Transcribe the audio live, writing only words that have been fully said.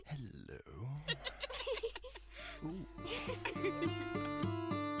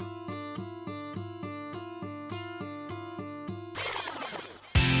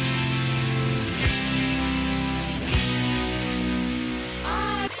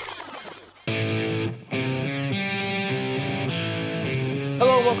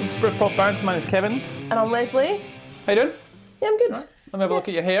Britpop Bands. My name's Kevin. And I'm Leslie. How you doing? Yeah, I'm good. Right. Let me have a look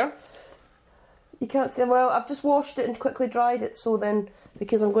at your hair. You can't see. Well, I've just washed it and quickly dried it, so then,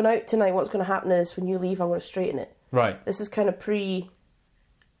 because I'm going out tonight, what's going to happen is when you leave, I'm going to straighten it. Right. This is kind of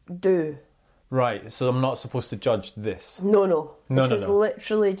pre-do. Right, so I'm not supposed to judge this. No. This is no.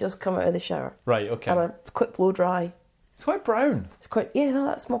 literally just come out of the shower. Right, okay. And a quick blow dry. It's quite brown. It's quite, yeah, no,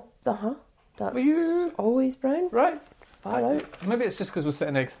 that's my, that's you- always brown. Right. Far out. Maybe it's just because we're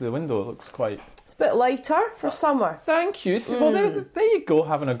sitting next to the window. It looks quite... It's a bit lighter for summer. Thank you. Well, there you go,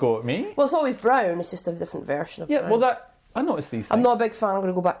 having a go at me. Well, it's always brown, it's just a different version of Yeah, brown. well, I noticed these things. I'm not a big fan, I'm going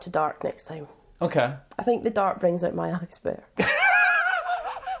to go back to dark next time. Okay. I think the dark brings out my eyes better.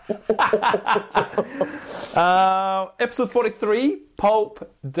 Episode 43,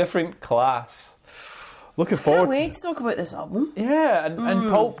 Pulp, Different Class. Looking forward Can't wait to talk about this album. Yeah, and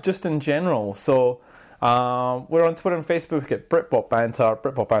Pulp just in general. So we're on Twitter and Facebook at Britpop Banter,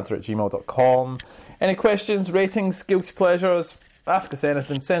 britpopbanter@gmail.com. Any questions, ratings, guilty pleasures, ask us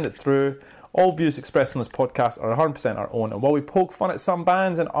anything, send it through. All views expressed on this podcast are 100% our own, and while we poke fun at some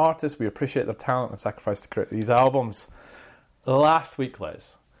bands and artists, we appreciate their talent and sacrifice to create these albums. Last week,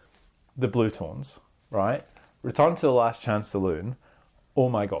 Les, the Blue Tones, right? Return to the Last Chance Saloon. Oh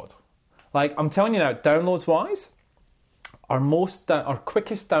my God. Like, I'm telling you now, downloads-wise, our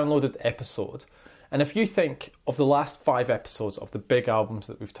quickest downloaded episode, and if you think of the last 5 episodes of the big albums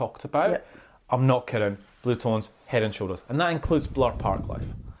that we've talked about, Yep. I'm not kidding, Blue Tones, Head and Shoulders. And that includes Blur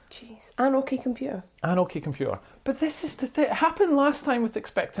Parklife. Jeez. And OK Computer. And OK Computer. But this is the thing. It happened last time with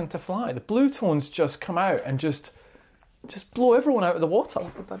Expecting to Fly. The Blue Tones just come out and just blow everyone out of the water.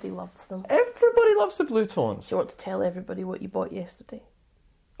 Everybody loves them. Everybody loves the Blue Tones. Do you want to tell everybody what you bought yesterday?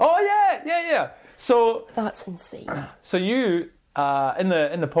 Oh, yeah. So That's insane. So you, in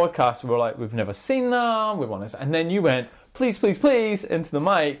the podcast, we were like, we've never seen them, we want to... And then you went, please, into the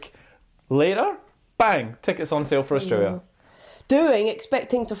mic. Later, bang, tickets on sale for Australia. Doing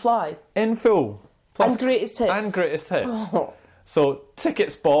Expecting to Fly. In full. And Greatest Hits. And Greatest Hits. Oh. So,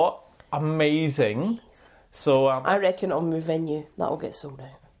 tickets bought, amazing. So I reckon on Move Venue, that'll get sold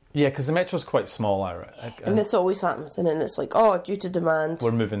out. Yeah, because the metro's quite small, And this always happens, and then it's like, oh, due to demand.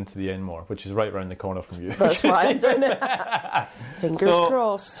 We're moving to the Enmore, which is right round the corner from you. That's why I'm doing it. Fingers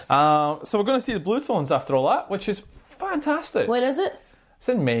crossed. So we're going to see the Blue Tones after all that, which is fantastic. When is it? It's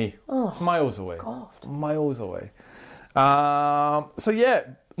in May. Oh, it's miles away. God. Miles away. So yeah,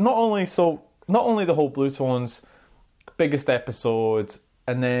 not only the whole Blue Tones biggest episode,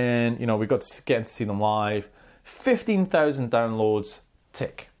 and then we got to get to see them live. 15,000 downloads.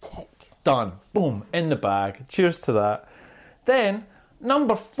 Tick. Done. Boom. In the bag. Cheers to that. Then,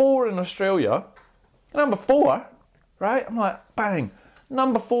 number 4 in Australia. Number 4, right? I'm like, bang.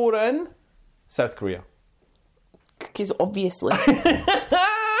 Number 4 in South Korea. Because obviously.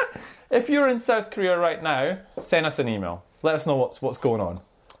 If you're in South Korea right now, send us an email. Let us know what's going on.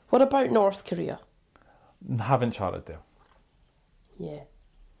 What about North Korea? Haven't chatted there. Yeah.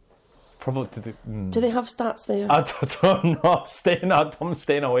 Probably. Do they have stats there? I don't know. I'm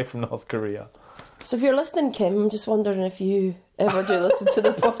staying away from North Korea. So if you're listening, Kim, I'm just wondering if you ever do listen to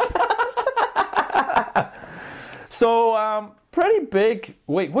the podcast. So, pretty big.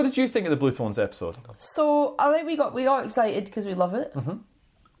 Wait, what did you think of the Blue Tones episode? So I think we got excited because we love it. Mm-hmm.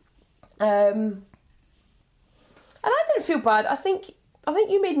 And I didn't feel bad. I think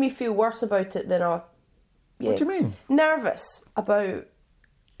you made me feel worse about it than I. Yeah, What do you mean? Nervous about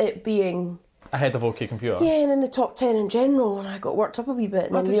it being Ahead of OK Computer? Yeah, and in the top 10 in general, and I got worked up a wee bit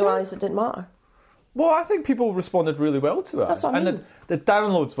and then did you? realised it didn't matter. Well, I think people responded really well to it. That's what I mean. And the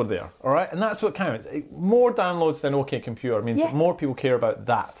downloads were there, all right? And that's what counts. More downloads than OK Computer means that more people care about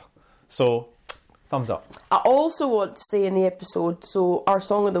that. So, thumbs up. I also want to say in the episode, so our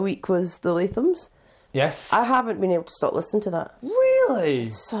song of the week was The Lathams. Yes. I haven't been able to stop listening to that. Really?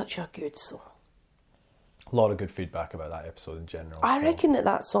 Such a good song. A lot of good feedback about that episode in general. I reckon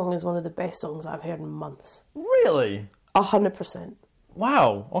that song is one of the best songs I've heard in months. Really? 100%.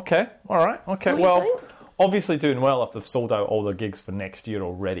 Wow. Okay. All right. Okay. Don't you well, think? obviously doing well if they've sold out all their gigs for next year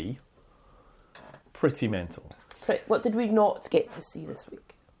already. Pretty mental. What did we not get to see this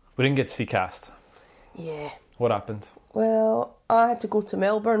week? We didn't get to see Cast. Yeah. What happened? Well, I had to go to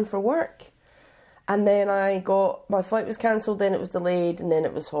Melbourne for work. And then my flight was cancelled, then it was delayed, and then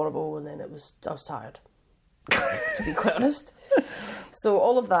it was horrible, and then I was tired. To be quite honest. So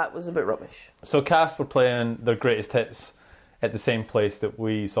all of that was a bit rubbish. So Cast were playing their greatest hits at the same place that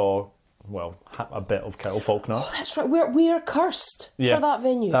we saw, well, a bit of Kettle Faulkner. Oh, that's right. We are cursed for that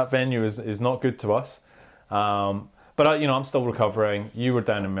venue. That venue is not good to us. But I'm still recovering. You were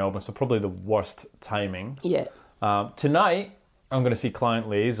down in Melbourne, so probably the worst timing. Yeah. Tonight, I'm going to see Client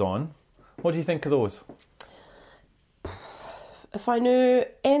Liaison. What do you think of those? If I knew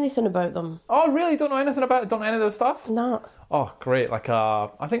anything about them. Oh, really? Don't know anything about it? Don't know any of this stuff? Nah. Oh, great. I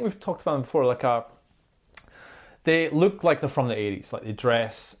think we've talked about them before. They look like they're from the 80s. Like, they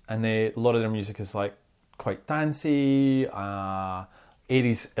dress, and a lot of their music is, like, quite dancey,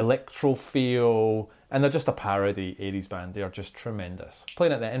 80s electro feel, and they're just a parody 80s band. They are just tremendous.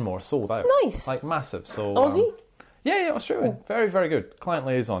 Playing at the Enmore, sold out. Nice. Like, massive. So, Aussie? Yeah, Australian. Very, very good. Client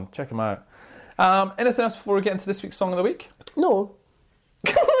Liaison. Check them out. Anything else before we get into this week's Song of the Week? No.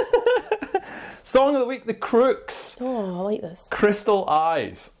 Song of the Week, The Crooks. Oh, I like this. Crystal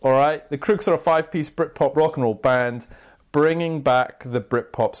Eyes, all right? The Crooks are a 5-piece Britpop rock and roll band bringing back the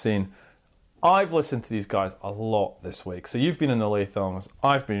Britpop scene. I've listened to these guys a lot this week. So you've been in the Lathongs,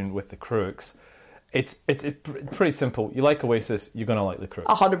 I've been with the Crooks. It's pretty simple. You like Oasis, you're going to like the Crooks.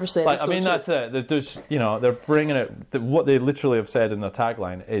 100%. Like, I mean, that's it. They're just, they're bringing it. What they literally have said in their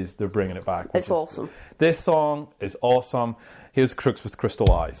tagline is they're bringing it back. It's awesome. This song is awesome. Here's Crooks with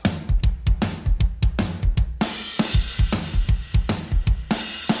Crystal Eyes.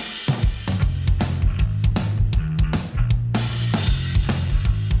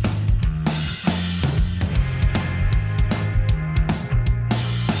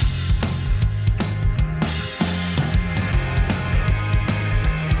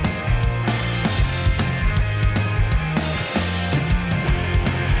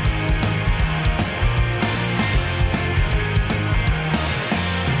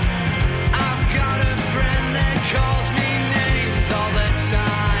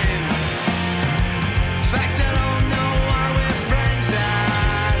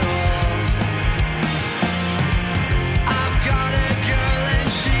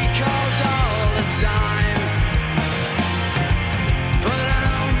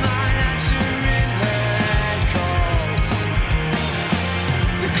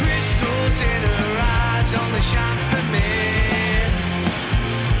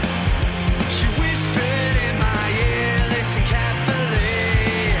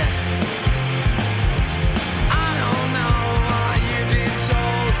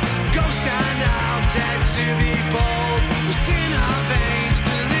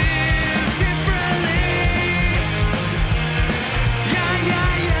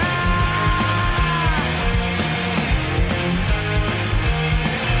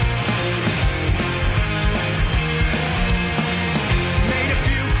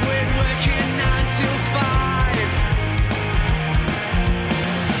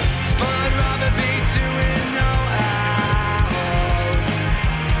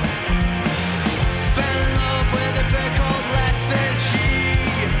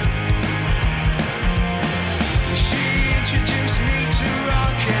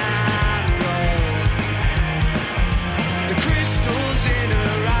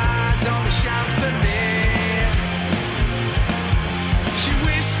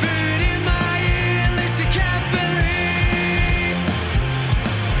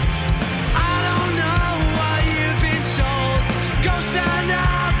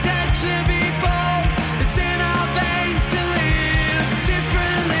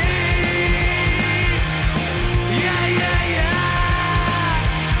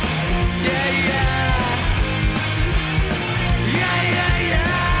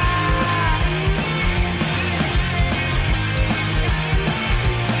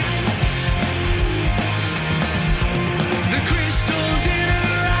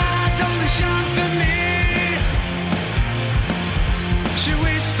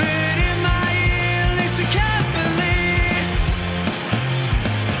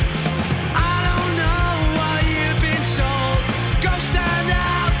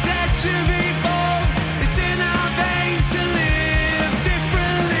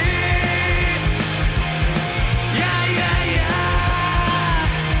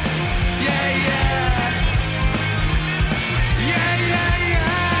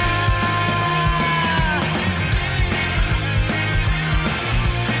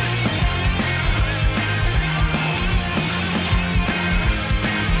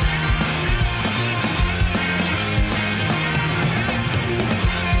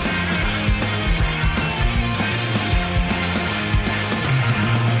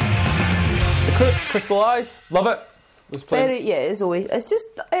 Crystal Eyes, love it. It is always. It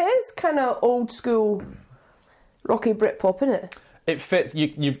is kind of old school, rocky Britpop, isn't it? It fits.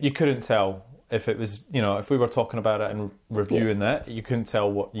 You couldn't tell if it was, if we were talking about it and reviewing that, you couldn't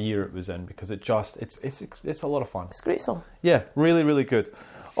tell what year it was in because it's a lot of fun. It's a great song. Yeah, really, really good.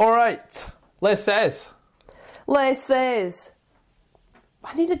 All right, Les Says. Les Says.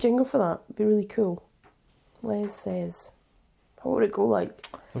 I need a jingle for that. It'd be really cool. Les Says. What would it go like?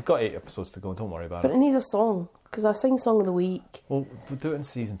 We've got 8 episodes to go, don't worry about But it. it needs a song, because I sing Song of the Week. We'll do it in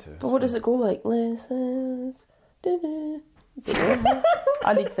season 2. But what does it go like? Lessons. I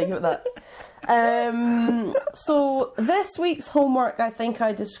need to think about that. So this week's homework, I think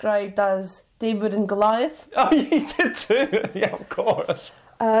I described as David and Goliath. Oh, you did too. Yeah, of course.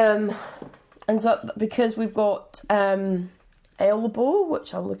 And so because we've got Elbow,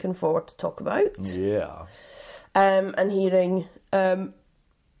 which I'm looking forward to talk about. Yeah. And hearing, anyway,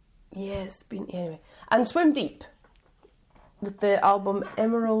 and Swim Deep with the album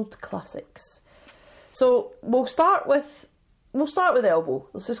Emerald Classics. So we'll start with Elbow.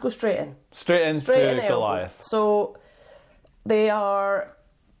 Let's just go straight in. Straight into Goliath. Elbow. So they are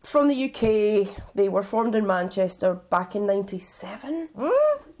from the UK. They were formed in Manchester back in '97.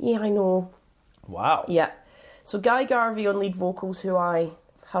 Yeah, I know. Wow. Yeah. So Guy Garvey on lead vocals, who I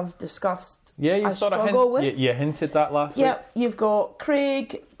have discussed. Yeah, you I sort of struggle with. you hinted that last week. Yep, you've got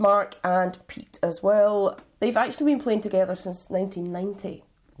Craig, Mark and Pete as well. They've actually been playing together since 1990.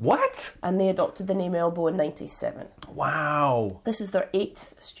 What? And they adopted the name Elbow in 97. Wow. This is their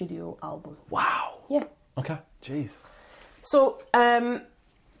 8th studio album. Wow. Yeah. Okay, jeez. So,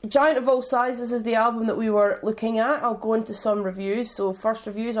 Giant of All Sizes is the album that we were looking at. I'll go into some reviews. So first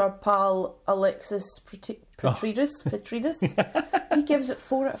reviews, our pal Alexis Petridis. He gives it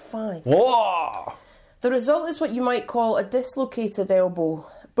 4 out of 5. Whoa! The result is what you might call a dislocated elbow.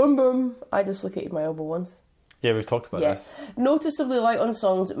 Boom boom. I dislocated my elbow once. Yeah, we've talked about this. Noticeably light on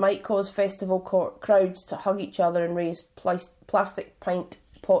songs, it might cause festival crowds to hug each other and raise plastic pint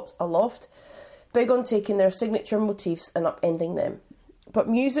pots aloft. Big on taking their signature motifs and upending them. But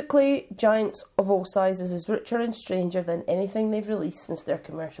musically, Giants of All Sizes is richer and stranger than anything they've released since their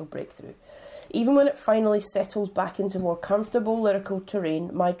commercial breakthrough. Even when it finally settles back into more comfortable lyrical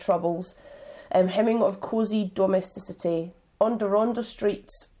terrain, My Troubles, hymning of cosy domesticity, On Doronda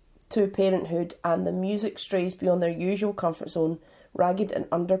Streets to Parenthood, and the music strays beyond their usual comfort zone, ragged and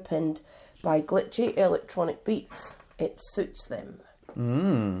underpinned by glitchy electronic beats, it suits them.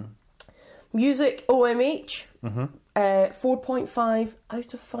 Music, OMH, 4.5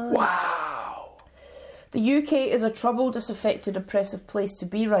 out of 5. Wow. The UK is a troubled, disaffected, oppressive place to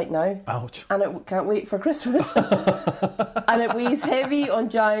be right now. Ouch. And it can't wait for Christmas. And it weighs heavy on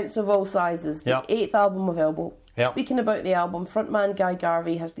Giants of All Sizes, the 8th album of Elbow. Yep. Speaking about the album, frontman Guy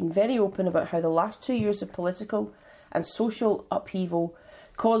Garvey has been very open about how the last 2 years of political and social upheaval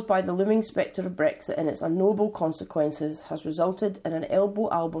caused by the looming spectre of Brexit and its unknowable consequences has resulted in an Elbow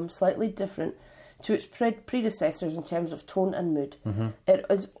album slightly different to its predecessors in terms of tone and mood. It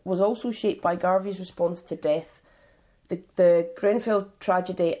was also shaped by Garvey's response to death, the Grenfell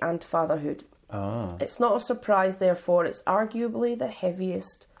tragedy and fatherhood. It's not a surprise, therefore, it's arguably the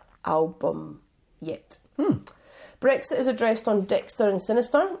heaviest album yet. Brexit is addressed on Dexter and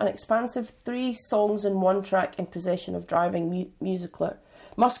Sinister, an expansive 3 songs in one track in possession of driving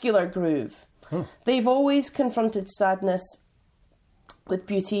muscular groove. They've always confronted sadness with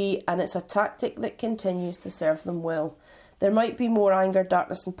beauty, and it's a tactic that continues to serve them well. There might be more anger,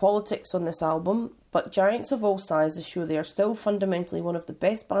 darkness and politics on this album, but Giants of All Sizes show they are still fundamentally one of the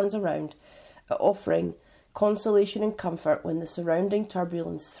best bands around at offering consolation and comfort when the surrounding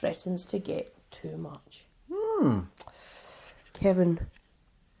turbulence threatens to get too much. Kevin,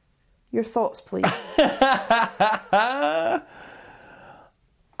 your thoughts, please.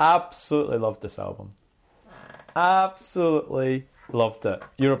 Absolutely loved this album. Absolutely loved it.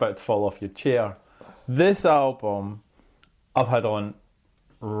 You're about to fall off your chair. This album I've had on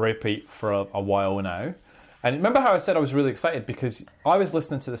repeat for a while now. And remember how I said I was really excited because I was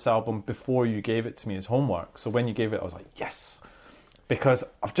listening to this album before you gave it to me as homework. So when you gave it, I was like, yes. Because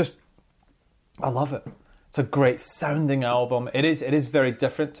I love it. It's a great sounding album. It is very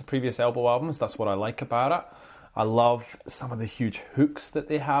different to previous Elbow albums. That's what I like about it. I love some of the huge hooks that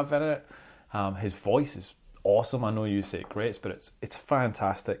they have in it. His voice is awesome. I know you say it grates, but it's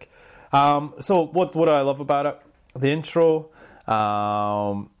fantastic. So what do I love about it? The intro.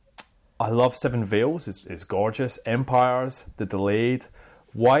 I love Seven Veils. It's gorgeous. Empires, The Delayed.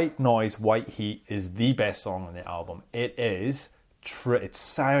 White Noise, White Heat is the best song on the album. It is. It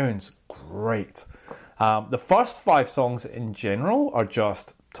sounds great. The first 5 songs in general are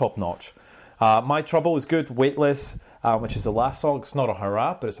just top notch. My Trouble is good. Weightless, which is the last song. It's not a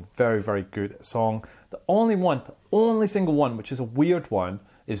hurrah, but it's a very, very good song. The only single one, which is a weird one,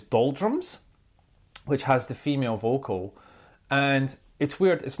 is Doldrums, which has the female vocal. And it's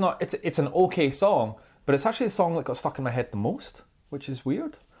weird. It's an okay song, but it's actually the song that got stuck in my head the most, which is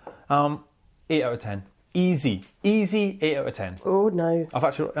weird. 8 out of 10. Easy 8 out of 10. Oh no. I've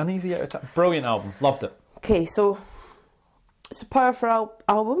actually an easy 8 out of 10. Brilliant album. Loved it. Okay, so It's a powerful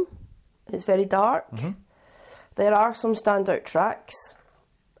album. It's very dark. There are some standout tracks.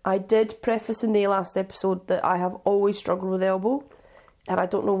 I did preface in the last episode that I have always struggled with Elbow, and I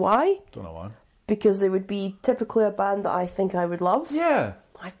don't know why. Don't know why. Because they would be typically a band that I think I would love. Yeah.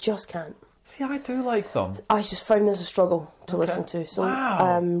 I just can't. See, I do like them. I just found this a struggle to listen to. So,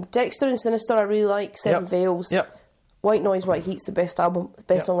 Wow. Dexter and Sinister I really like. Seven Veils. Yep. White Noise, White Heat's the best song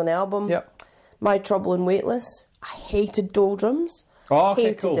on the album. Yep. My Trouble and Weightless. I hated Doldrums. Oh, okay,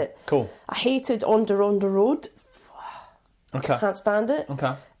 hated cool. it. Cool. I hated On the Road. Okay. Can't stand it.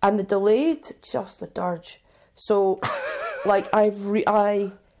 Okay. And the Delayed, just a dirge. So, like,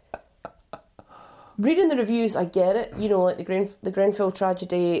 reading the reviews, I get it. You know, like the Grenfell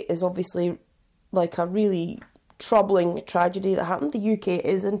tragedy is obviously like a really troubling tragedy that happened. The UK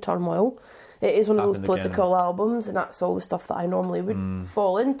is in turmoil. It is one of those political albums, and that's all the stuff that I normally would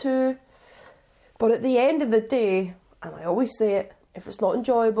fall into. But at the end of the day, and I always say it, if it's not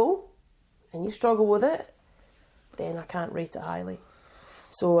enjoyable and you struggle with it, then I can't rate it highly.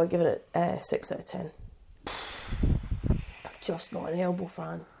 So I give it a 6 out of 10. I'm just not an Elbow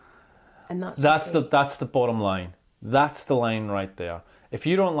fan. And that's the bottom line. That's the line right there. If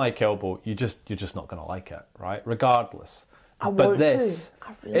you don't like Elbow, you're just not going to like it, right? Regardless.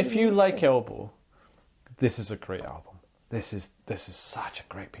 If you like Elbow, this is a great album. This is such a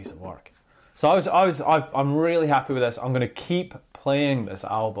great piece of work. So I'm really happy with this. I'm going to keep playing this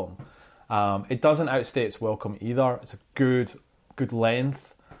album. It doesn't outstay its welcome either. It's a good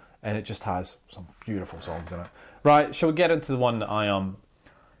length, and it just has some beautiful songs in it. Right, shall we get into the one that I am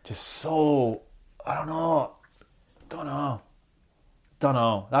just so... I don't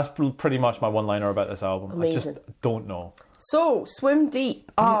know. That's pretty much my one-liner about this album. Amazing. I just don't know. So, Swim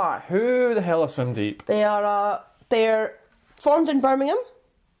Deep are... Who the hell are Swim Deep? They're formed in Birmingham.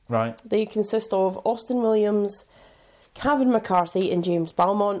 Right. They consist of Austin Williams, Kevin McCarthy and James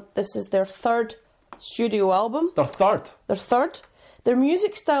Balmont. This is their third studio album. Their third? Their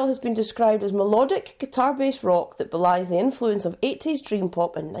music style has been described as melodic, guitar-based rock that belies the influence of 80s dream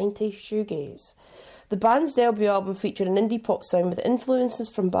pop and 90s shoegaze. The band's debut album featured an indie pop sound with influences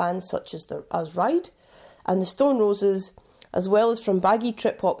from bands such as Ride and the Stone Roses, as well as from baggy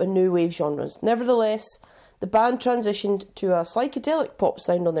trip-hop and new wave genres. Nevertheless, the band transitioned to a psychedelic pop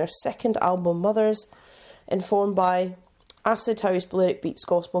sound on their second album, Mothers, informed by acid house, lyric beats,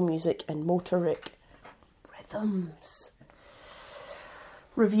 gospel music, and motoric rhythms.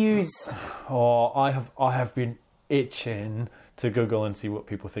 Reviews. Oh, I have been itching to Google and see what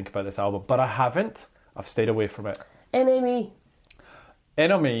people think about this album, but I haven't. I've stayed away from it. NME.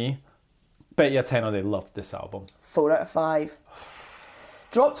 Bet you a tenner they loved this album. 4 out of 5.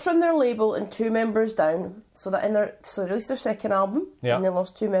 Dropped from their label and 2 members down, so they released their second album, and they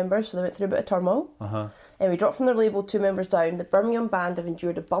lost 2 members, so they went through a bit of turmoil. And we dropped from their label, 2 members down. The Birmingham band have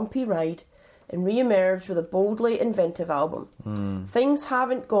endured a bumpy ride and re-emerged with a boldly inventive album. Things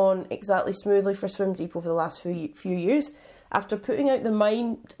haven't gone exactly smoothly for Swim Deep over the last few years. After putting out the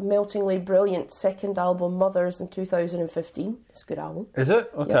mind-meltingly brilliant second album, Mothers, in 2015, it's a good album. Is it?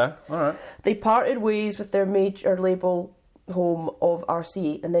 Okay, yeah. All right. They parted ways with their major label home of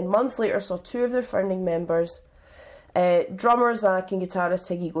RCA, and then months later saw 2 of their founding members, drummer Zach and guitarist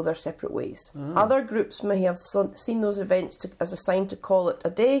Higgy, go their separate ways. Other groups may have seen those events as a sign to call it a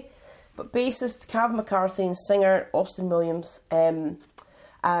day, but bassist Cav McCarthy and singer Austin Williams and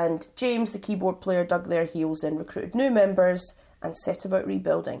James, the keyboard player, dug their heels in, recruited new members, and set about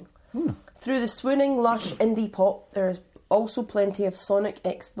rebuilding. Through the swooning, lush indie pop, there is also plenty of sonic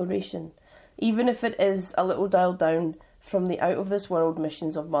exploration, even if it is a little dialed down from the out-of-this-world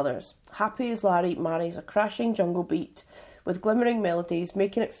missions of Mothers. Happy as Larry marries a crashing jungle beat with glimmering melodies,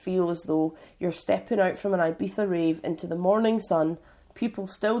 making it feel as though you're stepping out from an Ibiza rave into the morning sun,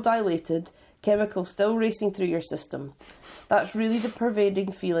 pupils still dilated, chemicals still racing through your system. That's really the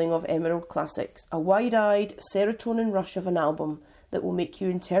pervading feeling of Emerald Classics, a wide-eyed serotonin rush of an album that will make you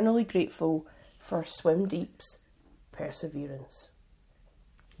internally grateful for Swim Deep's perseverance.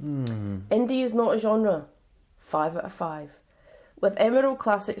 Indie is not a genre. 5 out of 5. With Emerald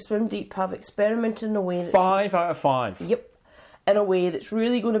Classics, Swim Deep have experimented in a way that's... 5 out of 5? Yep. In a way that's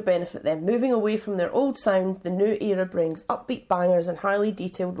really going to benefit them. Moving away from their old sound, the new era brings upbeat bangers and highly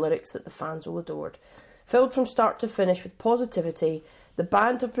detailed lyrics that the fans will adore. Filled from start to finish with positivity, the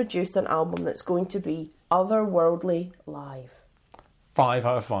band have produced an album that's going to be otherworldly live. 5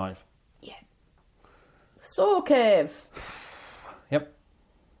 out of 5. Yeah. So, Kev. Yep.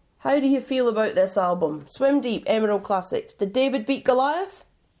 How do you feel about this album? Swim Deep, Emerald Classics. Did David beat Goliath?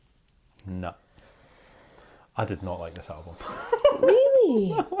 No. I did not like this album.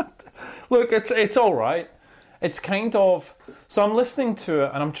 Really? Look, it's all right. It's kind of... So I'm listening to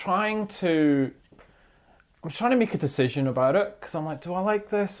it and I'm trying to make a decision about it because I'm like, do I like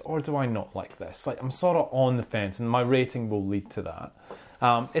this or do I not like this? Like, I'm sort of on the fence, and my rating will lead to that.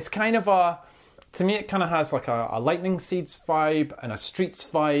 It's kind of to me, it kind of has like a Lightning Seeds vibe and a Streets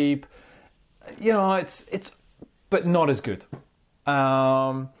vibe. You know, it's but not as good.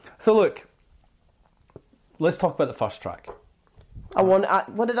 So look, let's talk about the first track.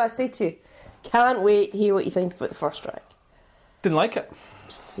 What did I say to you? Can't wait to hear what you think about the first track. Didn't like it.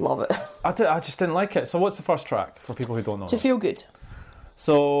 Love it. I just didn't like it. So what's the first track for people who don't know? To Feel Good.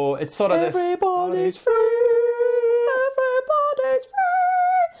 So it's sort of Everybody's free. Everybody's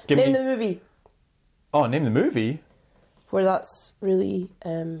free. Name the movie. Oh, name the movie? Where that's really...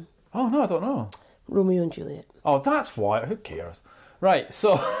 Oh, no, I don't know. Romeo and Juliet. Oh, that's why. Who cares? Right,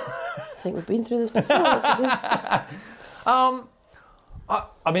 so... I think we've been through this before. I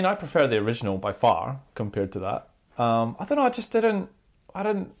mean, I prefer the original by far compared to that. I don't know, I just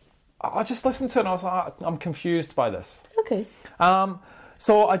listened to it and I was like, I'm confused by this. Okay.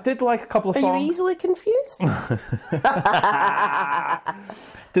 So I did like a couple of songs. Are you easily confused?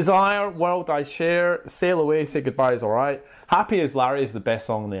 Desire, World I Share, Sail Away, Say Goodbye is alright. Happy as Larry is the best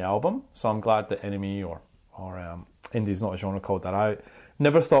song on the album, so I'm glad that Enemy or Indie's Not a Genre called that out.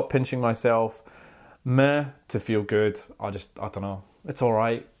 Never Stop Pinching Myself, Meh, To Feel Good, I don't know, it's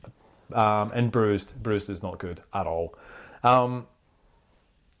alright. And Bruised is not good at all. I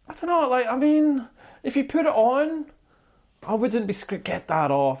don't know, like, I mean, if you put it on, I wouldn't be get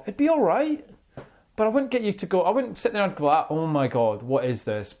that off. It'd be alright, but I wouldn't get you to go, I wouldn't sit there and go, oh my god, what is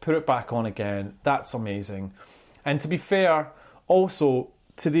this? Put it back on again. That's amazing. And to be fair, also,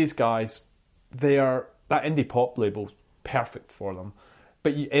 to these guys, that indie pop label's perfect for them.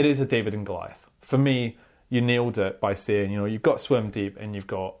 But it is a David and Goliath. For me, you nailed it by saying, you've got Swim Deep and you've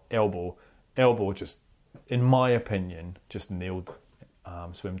got Elbow. Elbow just, in my opinion, just nailed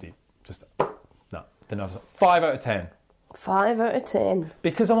Swim Deep. Just, no, didn't have 5 out of 10. 5 out of 10.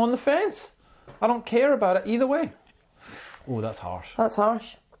 Because I'm on the fence. I don't care about it either way. Oh, that's harsh. That's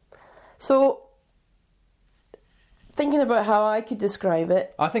harsh. So, thinking about how I could describe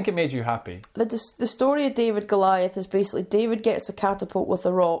it... I think it made you happy. The story of David Goliath is basically David gets a catapult with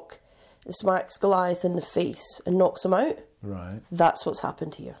a rock, it smacks Goliath in the face and knocks him out. Right. That's what's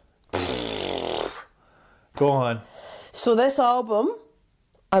happened here. Go on. So this album,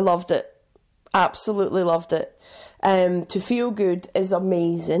 I loved it. Absolutely loved it. To Feel Good is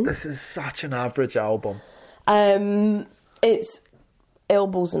amazing. This is such an average album. It's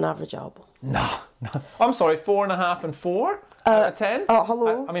Elbow's an average album. No. I'm sorry, 4.5 and 4 out of 10? Oh,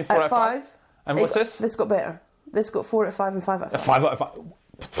 hello. I mean, 4 out of 5. And what's this? This got better. This got 4 out of 5 and 5 out of 5. 5 out of 5.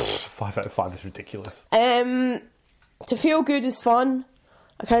 5 out of 5 is ridiculous. To Feel Good is fun.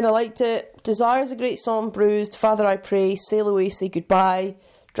 I kind of liked it. Desire's a great song. Bruised, Father I Pray, Sail Away, Say Goodbye,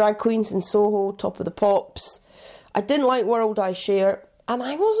 Drag Queens in Soho, Top of the Pops. I didn't like World I Share, and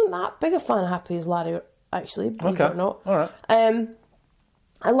I wasn't that big a fan of Happy as Larry, actually, believe it or not. All right.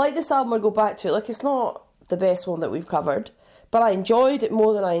 I like this album. I go back to it. Like, it's not the best one that we've covered, but I enjoyed it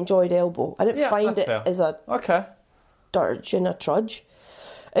more than I enjoyed Elbow. I didn't find it fair. as a dirge and a trudge.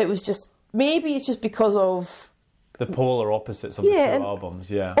 It was just, maybe it's just because of... the polar opposites of the two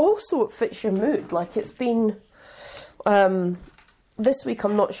albums, yeah. Also, it fits your mood. Like, it's been... this week,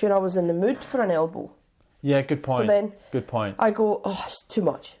 I'm not sure I was in the mood for an Elbow. Yeah, good point. So then good point. I go, oh, it's too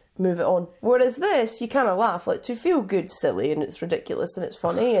much. Move it on. Whereas this, you kind of laugh. Like, To Feel Good, silly, and it's ridiculous, and it's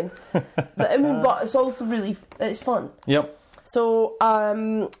funny, and I mean, but it's also really, it's fun. Yep. So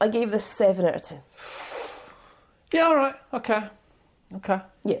I gave this 7 out of 10. Yeah, all right. Okay.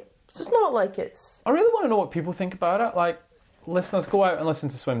 Yeah. So it's not like it's... I really want to know what people think about it. Like, listeners, go out and listen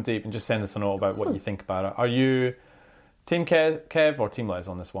to Swim Deep and just send us a note about what you think about it. Are you Team Kev or Team Les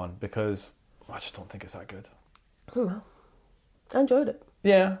on this one? Because I just don't think it's that good. Oh, well. I enjoyed it.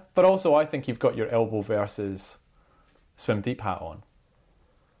 Yeah, but also I think you've got your Elbow versus Swim Deep hat on.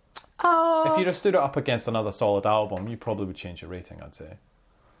 If you'd have stood it up against another solid album, you probably would change your rating, I'd say.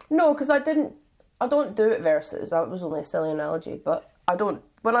 No, because I don't do it versus. That was only a silly analogy, but I don't...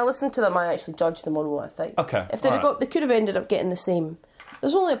 When I listen to them, I actually judge them on what I think. Okay. If they'd got, they could have ended up getting the same.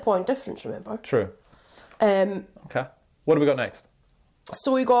 There's only a point difference, remember? True. Okay. What have we got next?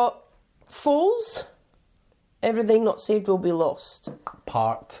 So we got Foals. Everything Not Saved Will Be Lost.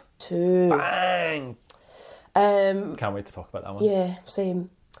 Part 2. Bang! Can't wait to talk about that one. Yeah, same.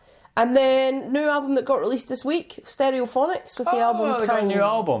 And then, new album that got released this week, Stereophonics, with the album they got a new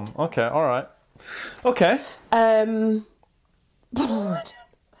album. Okay, alright. Okay. I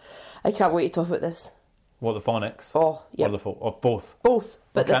can't wait to talk about this. What, the Phonics? Oh, yeah. Or both? Both,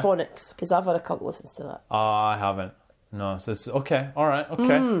 but Okay. the Phonics, because I've had a couple listens to that. I haven't. No, so it's okay. All right,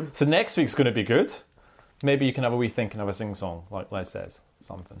 okay. So next week's going to be good. Maybe you can have a wee think and have a sing song like Les says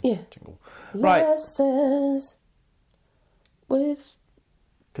something. Yeah. Jingle. Les Right. says with.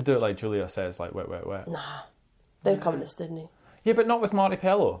 Could do it like Julia says, like wet, wet, wet. Nah, they're coming to Sydney. Yeah, but not with Marty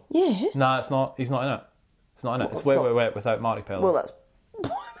Pello. Yeah. Nah, it's not. He's not in it. It's not in it. Well, It's it's wet, not. wet, wet without Marty Pello. Well,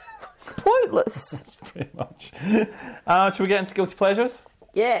 that's pointless. Pretty much. Should we get into guilty pleasures?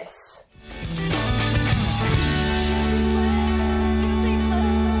 Yes.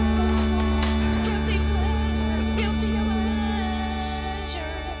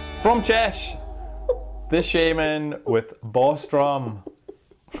 From Chesh, the Shaman with Boss Drum.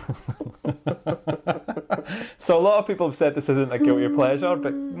 So a lot of people have said this isn't a guilty pleasure,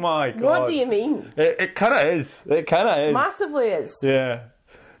 but my God. What do you mean? It kind of is. It kind of is. Massively is. Yeah.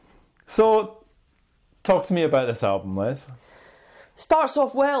 So, talk to me about this album, Liz. Starts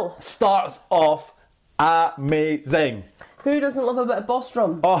off well. Starts off amazing. Who doesn't love a bit of boss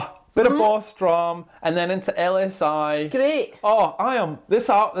drum? Oh, bit of Boss Drum, and then into LSI. Great. Oh, the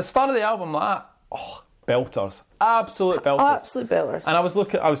start of the album, belters. Absolute belters. Absolute bellers. And I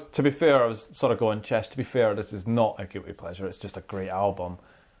was to be fair, I was sort of going, Chesh, to be fair, this is not a guilty pleasure, it's just a great album.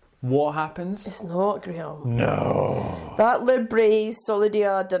 What happens? It's not a great album. No. That Libre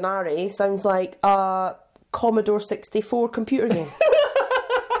Solidia Denari sounds like a Commodore 64 computer game.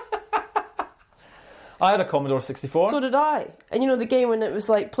 I had a Commodore 64. So did I. And you know the game when it was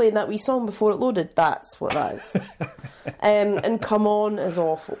like playing that wee song before it loaded? That's what that is. And Come On is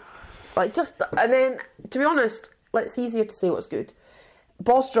awful. Like and then, to be honest, it's easier to say what's good.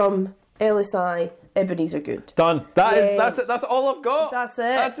 Boss Drum, LSI, Ebony's are good. Done. That's it. That's all I've got. That's it.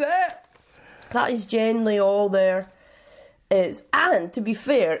 That's it. That is generally all there is. And to be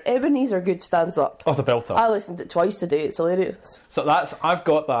fair, Ebenezer Good stands up. Oh, it's a belter. I listened to it twice today, it's hilarious. So I've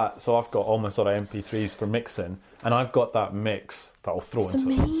got that. So I've got all my sort of MP3s for mixing, and I've got that mix that I'll throw into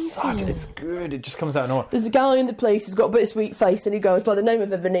amazing. It's good. It just comes out of nowhere. There's a guy in the place who's got a bit of sweet face and he goes by the name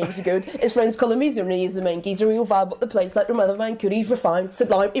of Ebenezer Good. His friends call him Easer and he is the main geezer. He'll vibe up the place like no other man could. He's refined,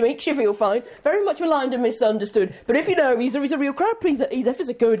 sublime, he makes you feel fine. Very much maligned and misunderstood. But if you know he's a real crowd pleaser. He's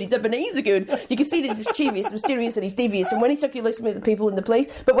Ephesians Good, he's Ebenezer Good. You can see that he's mischievous, mysterious and he's devious. And when he circulates with the people in the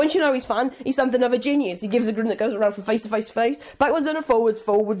place, but once you know he's fun, he's something of a genius. He gives a grin that goes around from face to face to face, backwards and a forwards,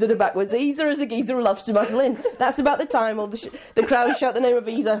 forwards and a backwards. Easer is a geezer who loves to muscle in. That's about the time all the crowd shout the name of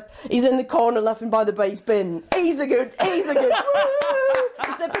Easer. He's in the corner laughing by the bass bin. Easer Good, Easer Good.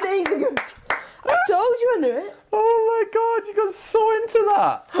 It's Ebenezer Good. I told you I knew it. Oh my God, you got so into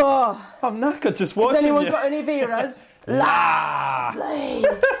that. Oh, I'm knackered just watching has anyone you. got any Veras? La. Lovely.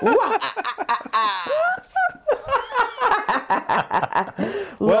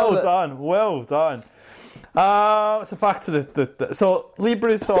 Well done. So back to so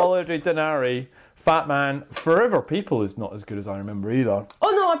Libre Solidary Denari, Fat Man, Forever People is not as good as I remember either.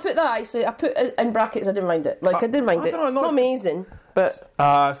 Oh no, I put that actually. I put it in brackets. I didn't mind it. I didn't mind it. don't know, It's not amazing, but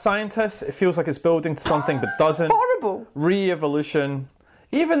Scientists, it feels like it's building to something but doesn't. horrible. Re-Evolution.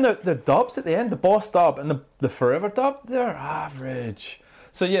 Even the dubs at the end, the Boss dub and the Forever dub, they're average.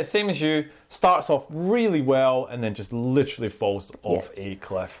 So yeah, same as you, starts off really well and then just literally falls off a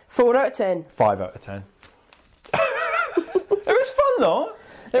cliff. 4 out of 10. 5 out of 10. It was fun though.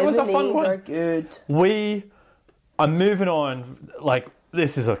 It was a fun Ebenezer one. Good. We are moving on. Like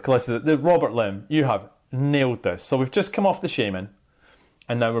this is the Robert Lim. You have nailed this. So we've just come off the Shaman,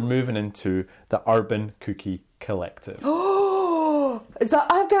 and now we're moving into the Urban Cookie Collective. Oh, is that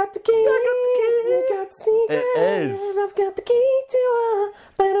I've got the key? You got the secret. It is. I've got the key to a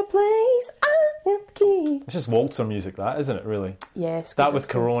better place. I got the key. It's just waltzer music, that isn't it? Really. Yes. That was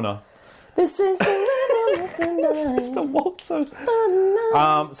Corona. This is the rhythm of the night. It's the waltzer.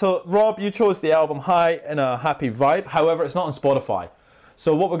 So Rob, you chose the album High in a Happy Vibe. However, it's not on Spotify.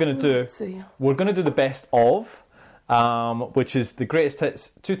 So what we're going to do, we're going to do the best of, which is the greatest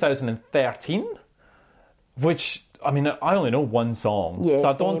hits 2013. Which, I mean, I only know one song, Yeah, so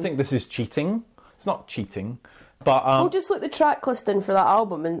I don't same. think this is cheating. It's not cheating, but We'll just look the track listing for that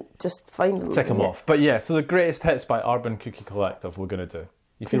album and just find them. tick them off. But yeah, so the greatest hits by Urban Cookie Collective we're going to do.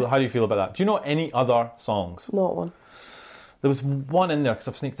 How do you feel about that? Do you know any other songs? Not one. There was one in there, because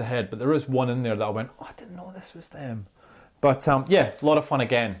I've sneaked ahead, but there is one in there that I went, oh, I didn't know this was them. But yeah, a lot of fun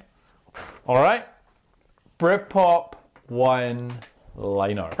again. All right? Britpop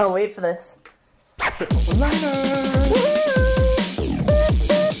one-liner. Can't wait for this.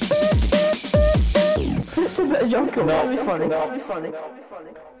 It's a bit of Jungle. That'll be funny.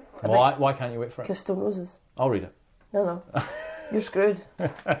 Why can't you wait for it? Because Stone Roses. I'll read it. No. You're screwed.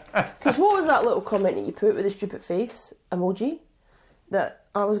 Because what was that little comment that you put with the stupid face emoji that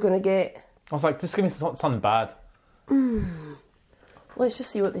I was going to get? I was like, just give me something bad. Let's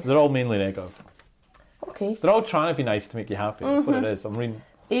just see what they say. They're all mainly negative. Okay. They're all trying to be nice to make you happy. That's what it is. I'm reading.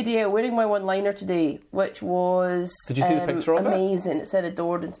 ADL wearing my one-liner today, which was Did you see the picture of it? amazing. It said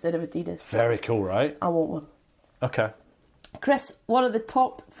adored instead of Adidas. Very cool, right? I want one. Okay. Chris, one of the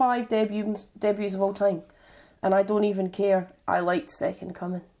top 5 debuts of all time. And I don't even care. I liked Second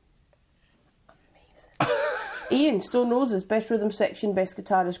Coming. Amazing. Ian, Stone Roses, best rhythm section, best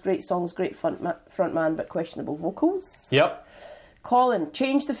guitarist, great songs, great frontman, but questionable vocals. Yep. Colin,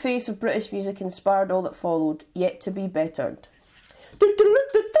 changed the face of British music, inspired all that followed, yet to be bettered. You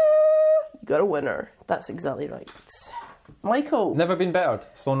got a winner. That's exactly right. Michael. Never been bettered.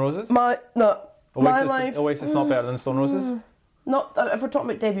 Stone Roses? My life. Oasis not better than Stone Roses? Not if we're talking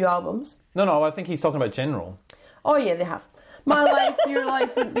about debut albums. No, I think he's talking about general. Oh yeah, they have. My life, your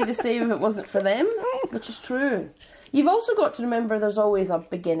life wouldn't be the same if it wasn't for them, which is true. You've also got to remember there's always a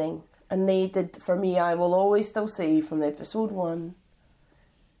beginning, and they did for me. I will always still say from episode 1.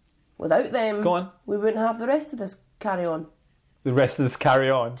 Without them, Go on. we wouldn't have the rest of this carry on. The rest of this carry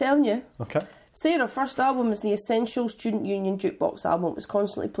on. Telling you. Okay. Sarah, first album is the Essential Student Union Jukebox album. It was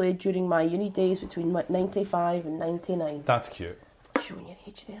constantly played during my uni days between 95 and 99. That's cute. Showing your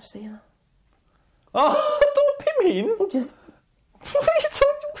age there, Sarah. Oh, don't be mean. I'm just... What are you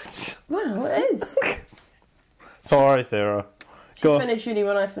talking about? Well, it is. Sorry, Sarah. She Go. finished uni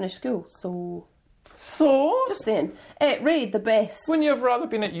when I finished school, so... So? Just saying. Ray, the best. Wouldn't you have rather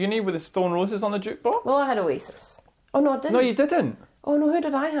been at uni with the Stone Roses on the jukebox? Well, I had Oasis. Oh, no, I didn't. No, you didn't. Oh, no, who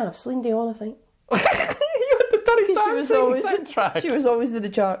did I have? Celine Dion, I think. You had the Dirty Dancing She was always in the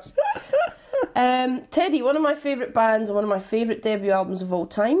charts. Teddy, one of my favourite bands and one of my favourite debut albums of all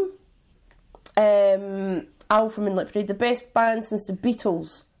time. Al from Inlet Parade, the best band since the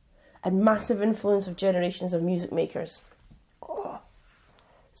Beatles, and massive influence of generations of music makers. Oh.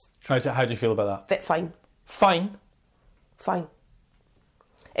 How do you feel about that? Fine. Fine.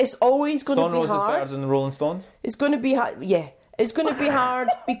 It's always going Stone to be Roses hard. better than the Rolling Stones? It's going to be hard. Yeah, it's going to be hard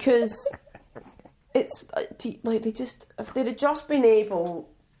because it's like if they'd have just been able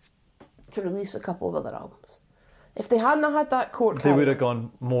to release a couple of other albums, if they hadn't had that court, They would have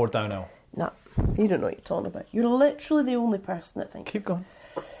gone more downhill. Nah, you don't know what you're talking about. You're literally the only person that thinks. Keep going.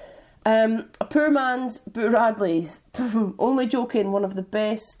 A poor man's Boo Radley's. Only joking. One of the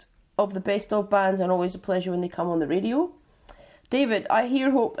best of bands, and always a pleasure when they come on the radio. David, I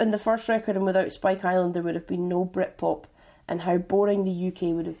hear hope in the first record, and without Spike Island there would have been no Britpop, and how boring the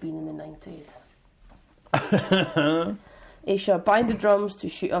UK would have been in the 90s. Aisha, bind the drums to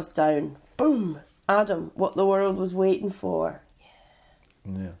shoot us down. Boom! Adam, what the world was waiting for.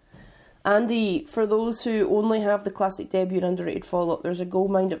 Yeah. Andy, for those who only have the classic debut and underrated follow-up, there's a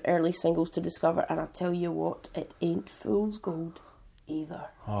goldmine of early singles to discover, and I tell you what, it ain't fool's gold either.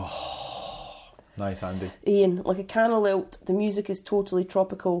 Nice, Andy. Ian, like a can of lilt, the music is totally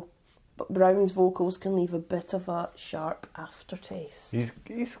tropical, but Brown's vocals can leave a bit of a sharp aftertaste. He's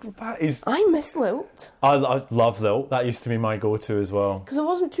I miss lilt, I love Lil. That used to be my go-to as well. because it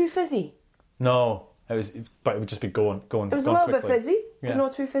wasn't too fizzy. No, but it would just be going. It was a going little quickly. bit fizzy, Yeah. but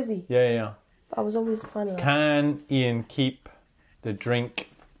not too fizzy. Yeah. I was always a fan of that. Can Ian keep the drink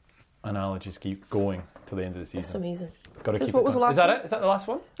analogies keep going till the end of the That's season? amazing. Got to Chris, keep what it was the going. last Is that one? it? Is that the last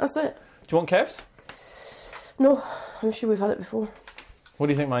one? That's it. Do you want Kev's? No, I'm sure we've had it before. What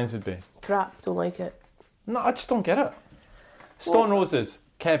do you think mine's would be? Crap, don't like it. No, I just don't get it. Stone Roses,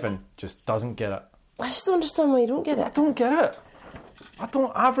 Kevin just doesn't get it. I just don't understand why you don't get I it. don't get it.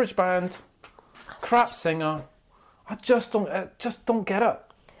 Average band, crap singer. I just don't get it.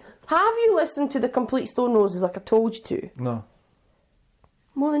 Have you listened to the complete Stone Roses like I told you to? No.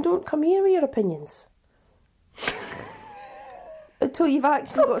 Well, then don't come here with your opinions. Until you've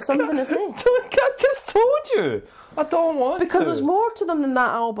actually got something to say. I just told you. I don't want Because to. there's more to them than that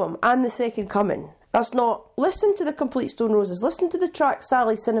album and The Second Coming. That's not... Listen to the complete Stone Roses. Listen to the track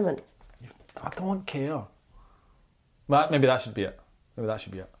Sally Cinnamon. I don't care. Well, maybe that should be it.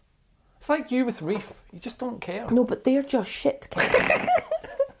 It's like you with Reef. You just don't care. No, but they're just shit, Ken.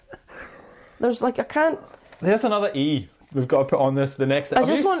 There's like, I can't... There's another E. We've got to put on this the next... Have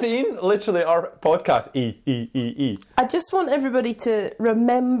you seen literally our podcast? E. I just want everybody to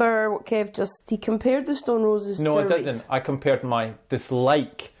remember what Kev just... He compared the Stone Roses to No, I Reef. didn't. I compared my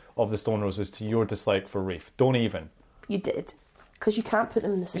dislike of the Stone Roses to your dislike for Reef. Don't even. You did. Because you can't put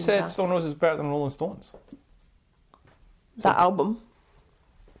them in the same You said class. Stone Roses is better than Rolling Stones. That album.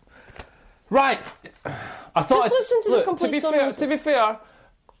 Right. I thought Just listen to the complete Stone Roses. To be fair, a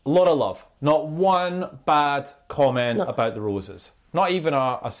lot of love. Not one bad comment about the Roses. Not even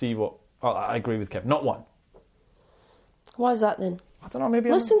I see what... I agree with Kev. Not one. Why is that then? I don't know,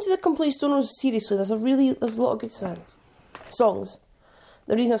 maybe... Listen to the Complete Stone Roses seriously. There's a lot of good songs.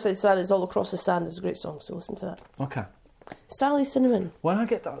 The reason I said Sad is All Across the Sand is a great song, so listen to that. Okay. Sally Cinnamon. When I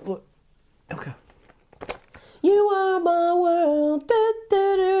get that... Look... Okay. You are my world.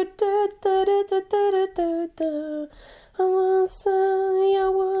 I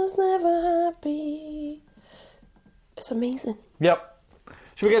was never happy. It's amazing. Yep.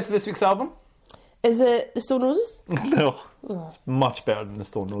 Should we get to this week's album? Is it the Stone Roses? No. It's much better than the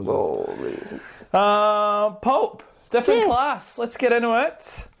Stone Roses. Oh, reason. Pulp. Different Yes. class. Let's get into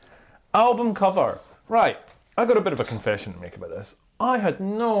it. Album cover. Right. I got a bit of a confession to make about this. I had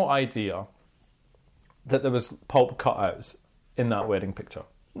no idea that there was Pulp cutouts in that wedding picture.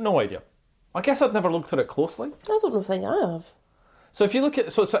 No idea. I guess I'd never looked at it closely. I don't think I have. So if you look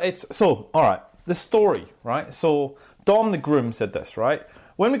at... So all right. The story, right? So Dom the groom said this, right?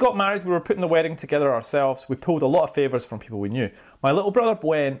 When we got married, we were putting the wedding together ourselves. We pulled a lot of favours from people we knew. My little brother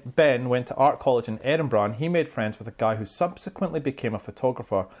Ben went to art college in Edinburgh, and he made friends with a guy who subsequently became a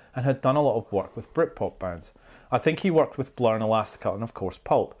photographer and had done a lot of work with Britpop bands. I think he worked with Blur and Elastica and, of course,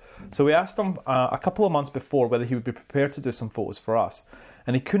 Pulp. So we asked him a couple of months before whether he would be prepared to do some photos for us.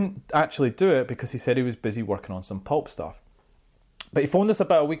 And he couldn't actually do it because he said he was busy working on some Pulp stuff. But he phoned us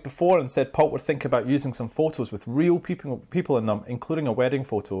about a week before and said Pulp were thinking about using some photos with real people in them, including a wedding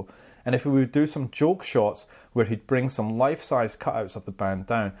photo, and if we would do some joke shots where he'd bring some life-size cutouts of the band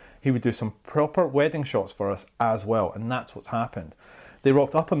down, he would do some proper wedding shots for us as well, and that's what's happened. They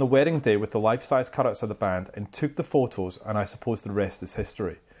rocked up on the wedding day with the life-size cutouts of the band and took the photos, and I suppose the rest is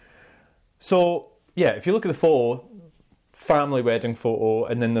history. So, yeah, if you look at the photo, family wedding photo,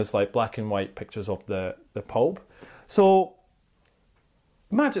 and then there's like black and white pictures of the Pulp. So...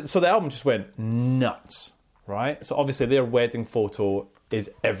 imagine, so the album just went nuts, right? So obviously their wedding photo is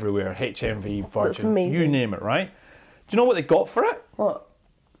everywhere. HMV, Virgin, you name it, right? Do you know what they got for it? What?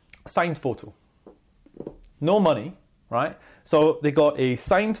 Signed photo. No money, right? So they got a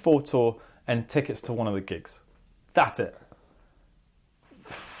signed photo and tickets to one of the gigs. That's it.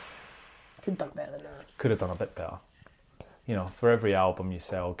 Could have done better than that. Could have done a bit better. You know, for every album you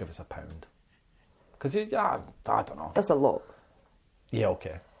sell, give us £1. Because, I don't know. That's a lot. Yeah,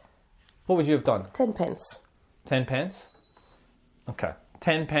 okay. What would you have done? 10 pence. 10 pence? Okay.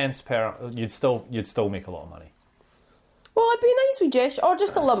 10 pence per... You'd still make a lot of money. Well, it'd be a nice wee gesture, or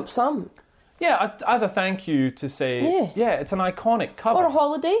just a lump sum. Yeah, as a thank you to say... Yeah, it's an iconic cover. Or a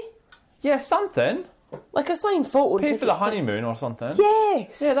holiday. Yeah, something. Like a signed photo. Pay for the honeymoon or something.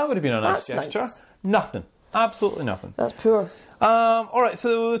 Yes! Yeah, that would have been a nice That's gesture. nice. Nothing. Absolutely nothing. That's poor. Alright,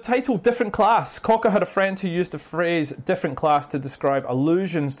 so the title, Different Class. Cocker had a friend who used the phrase different class to describe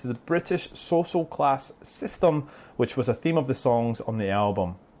allusions to the British social class system, which was a theme of the songs on the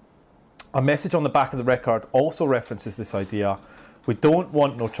album. A message on the back of the record also references this idea. We don't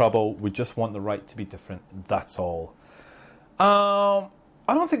want no trouble, we just want the right to be different, that's all. I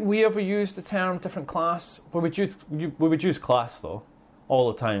don't think we ever used the term different class. We would use class, though.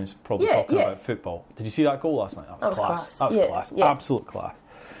 All the times, probably talking about football. Did you see that goal last night? That was class. That was class. Yeah. Absolute class.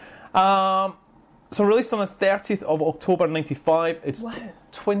 So released on the 30th of October 95. It's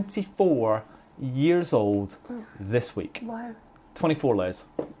 24 years old this week. Wow. 24, Les.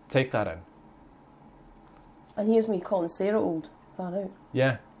 Take that in. And here's me calling Sarah old. Far out.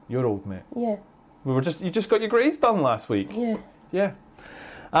 Yeah, you're old, mate. Yeah. You just got your grades done last week. Yeah. Yeah.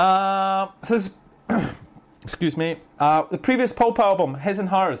 So this... Excuse me. The previous Pulp album, His and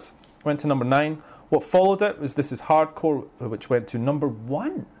Hers, went to number 9. What followed it was This Is Hardcore, which went to number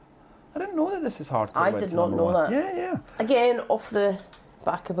 1. I didn't know that This Is Hardcore I went did to not number know 1. that. Yeah. Again, off the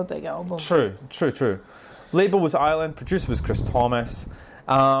back of a big album. True. Label was Island, producer was Chris Thomas.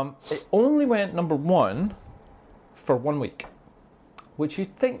 It only went number 1 for 1 week, which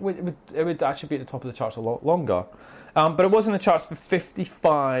you'd think it would actually be at the top of the charts a lot longer. But it was in the charts for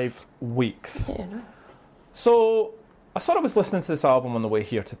 55 weeks. Yeah, no. So I sort of was listening to this album on the way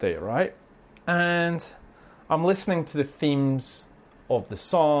here today, right? And I'm listening to the themes of the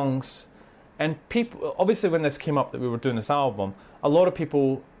songs. And people, obviously when this came up that we were doing this album, a lot of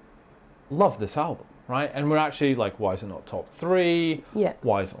people love this album, right? And we're actually like, why is it not top 3? Yeah.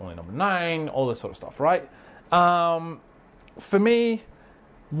 Why is it only number 9? All this sort of stuff, right? For me,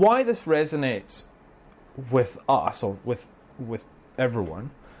 why this resonates with us or with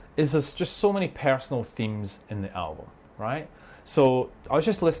everyone is there's just so many personal themes in the album, right? So I was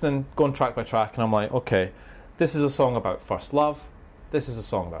just listening, going track by track, and I'm like, okay, this is a song about first love. This is a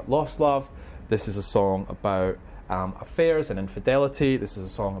song about lost love. This is a song about affairs and infidelity. This is a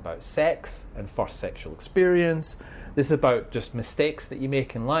song about sex and first sexual experience. This is about just mistakes that you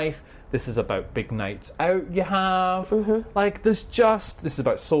make in life. This is about big nights out you have. Like, this is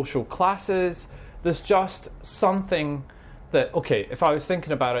about social classes. There's just something that, okay, if I was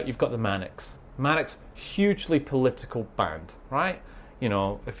thinking about it, you've got the Manics. Manics, hugely political band, right? You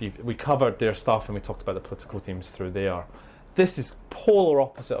know, we covered their stuff and we talked about the political themes through there. This is polar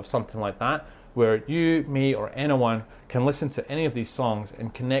opposite of something like that, where you, me, or anyone can listen to any of these songs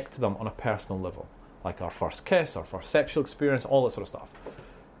and connect to them on a personal level. Like our first kiss, our first sexual experience, all that sort of stuff.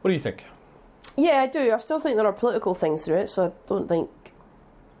 What do you think? Yeah, I do. I still think there are political things through it, so I don't think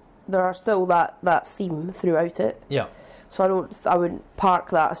there are still that theme throughout it. Yeah. So I wouldn't park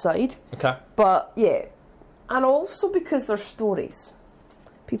that aside. Okay. But yeah, and also because they're stories.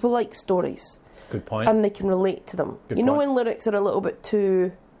 People like stories. Good point. And they can relate to them. Good you know point. when lyrics are a little bit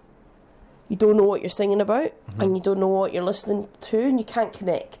too... You don't know what you're singing about, and you don't know what you're listening to, and you can't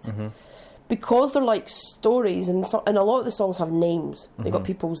connect. Because they're like stories, and a lot of the songs have names. They got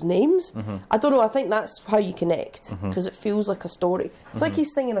people's names. I don't know, I think that's how you connect, because it feels like a story. It's like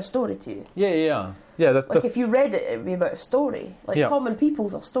he's singing a story to you. Yeah. Like if you read it, it would be about a story. Like Common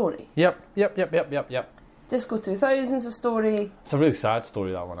People's a story. Yep. Disco 2000's a story. It's a really sad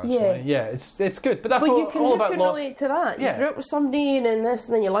story, that one, actually. Yeah, it's good. But that's But all, you can, all who about can loss. relate to that? Yeah. You grew up with somebody and then this,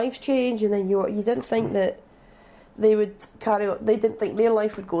 and then your life's changed, and then you didn't think that they would carry on. They didn't think their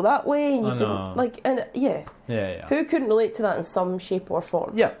life would go that way, and you didn't like. And Yeah. Who couldn't relate to that in some shape or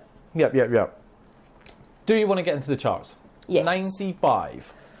form? Yeah. Do you want to get into the charts? Yes.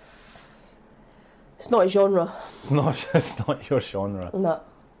 95. It's not a genre. It's not your genre. No.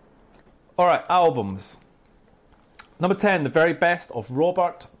 All right, albums. Number 10, the very best of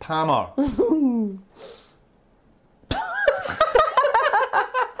Robert Palmer.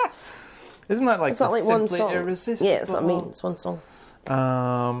 Isn't that like, Is that like one Simply song? Irresistible? Yeah, that's what I mean. It's one song.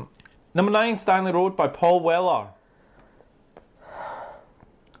 Number 9, Stanley Road by Paul Weller.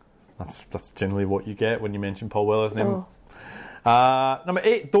 That's generally what you get when you mention Paul Weller's name. Number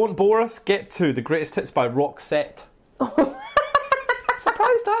 8, Don't Bore Us, Get To, the greatest hits by Roxette.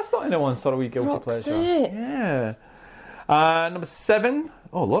 Surprised that's not anyone's sort of wee guilty pleasure. Roxette. Yeah. Number 7,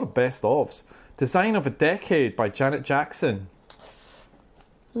 a lot of best ofs. Design of a Decade by Janet Jackson.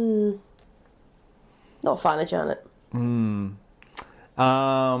 Not a fan of Janet.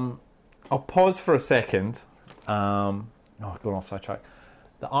 I'll pause for a second. Going off sidetrack.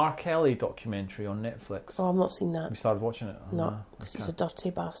 The R. Kelly documentary on Netflix. Oh, I've not seen that. You started watching it? No, because he's a dirty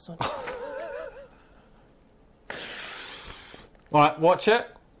bastard. Alright, watch it.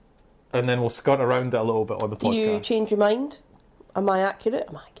 And then we'll skirt around it a little bit on the podcast. Do you change your mind? Am I accurate?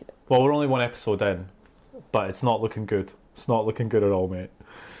 I'm accurate. Well, we're only one episode in. But it's not looking good. It's not looking good at all, mate.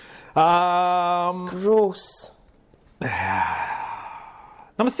 Gross.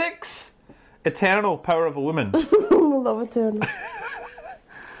 Number 6. Eternal, Power of a Woman. I love Eternal.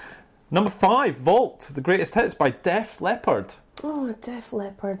 Number 5, Vault, the greatest hits by Def Leppard. Oh, Def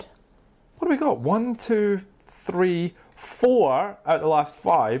Leppard. What do we got? 1, 2, 3, 4 out of the last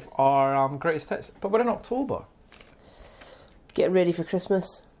 5 are greatest hits. But we're in October. Getting ready for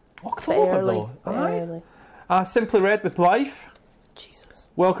Christmas. October, early. though. Early. Simply Red with Life. Jesus.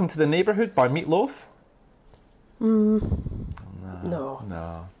 Welcome to the Neighbourhood by Meatloaf. No,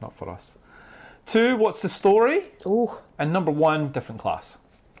 not for us. 2, What's the Story? Oh. And number 1, Different Class.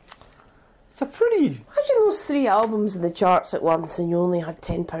 It's a pretty... Imagine those 3 albums in the charts at once and you only had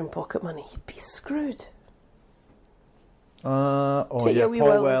 £10 pocket money. You'd be screwed. Take your wee Paul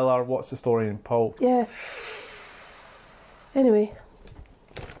while. Weller, What's the Story, and Paul. Yeah. Anyway.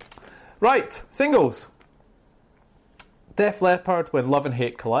 Right, singles. Def Leppard, When Love and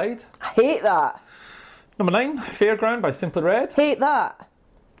Hate Collide. I hate that. Number 9, Fairground by Simply Red. Hate that.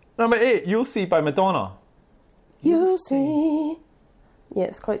 Number 8, You'll See by Madonna. You'll see. Yeah,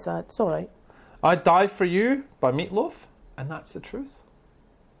 it's quite sad. It's alright. I'd Die For You by Meatloaf. And That's the Truth.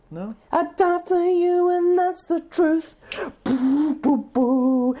 No? I'd die for you and that's the truth. Boo, boo,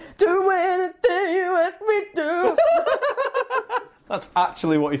 boo. Do anything you ask me to. That's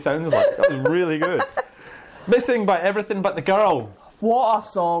actually what he sounds like. That was really good. Missing by Everything But the Girl. What a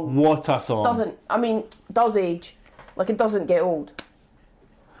song. What a song. Does age. Like, it doesn't get old.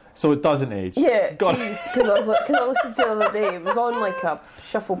 So it doesn't age. Yeah, God. jeez. Because I listened to it the other day. It was on like a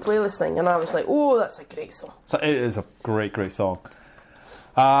shuffle playlist thing, and I was like, oh, that's a great song. So it is a great, great song.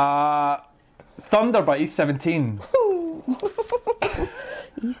 Thunder by East 17.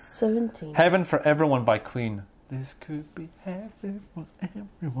 East 17. Heaven for Everyone by Queen. This could be heaven for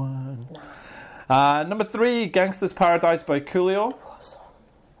everyone. Number 3, Gangsta's Paradise by Coolio. What a song.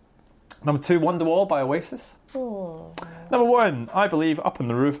 Number 2, Wonderwall by Oasis. Oh, Number 1, I Believe, Up on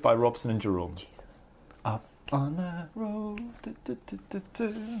the Roof by Robson and Jerome. Jesus. Up on that road.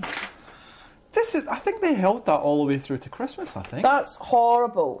 I think they held that all the way through to Christmas, I think. That's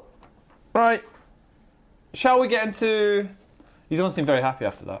horrible. Right. Shall we get into... You don't seem very happy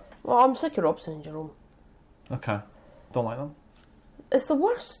after that. Well, I'm sick of Robson and Jerome. Okay. Don't like them? It's the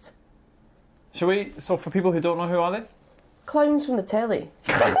worst. Shall we... So for people who don't know, who are they? Clowns from the telly.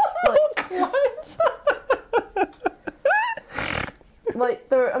 Like,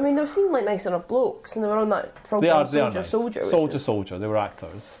 they seem like nice enough blokes, and they were on that programme They are nice. Soldier. Soldier. They were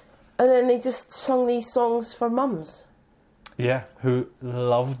actors. And then they just sung these songs for mums. Yeah, who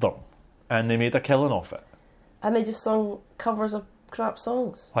loved them. And they made a killing off it. And they just sung covers of crap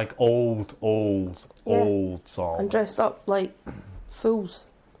songs. Like old songs. And dressed up like fools.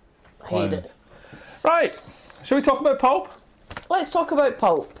 I hate it. Right, shall we talk about Pulp? Let's talk about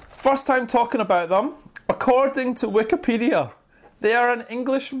Pulp. First time talking about them. According to Wikipedia, they are an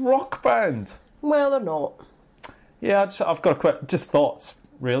English rock band. Well, they're not. Yeah, I've got a quick... Just thoughts,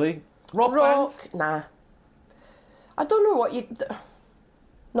 really. Rock band? Nah. I don't know what you...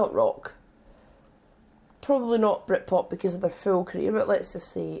 Not rock. Probably not Britpop because of their full career, but let's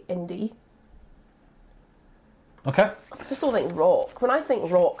just say indie. Okay. I just don't think rock. When I think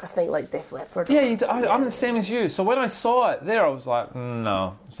rock, I think like Def Leppard. Yeah, I'm the same as you. So when I saw it there, I was like,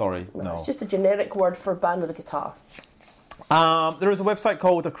 no, sorry, no. It's just a generic word for band with a guitar. There is a website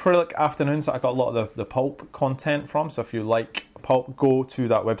called Acrylic Afternoons that I got a lot of the Pulp content from. So if you like Pulp, go to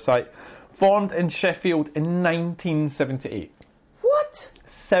that website. Formed in Sheffield in 1978. What?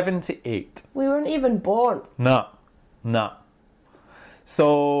 78. We weren't even born. Nah.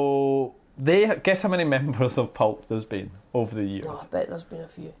 So, guess how many members of Pulp there's been over the years? Oh, I bet there's been a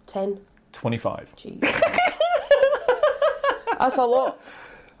few. 10? 25. Jeez. That's a lot.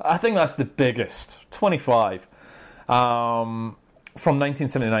 I think that's the biggest. 25. From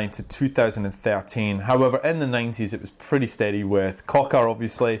 1979 to 2013. However, in the 90s, it was pretty steady with Cocker,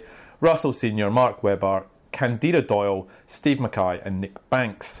 obviously, Russell Sr., Mark Webber, Candida Doyle, Steve Mackay, and Nick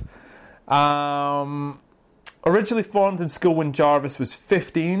Banks. Originally formed in school when Jarvis was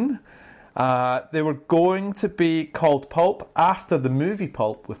 15. They were going to be called Pulp after the movie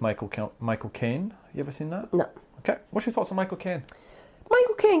Pulp with Michael Caine. You ever seen that? No. Okay. What's your thoughts on Michael Caine?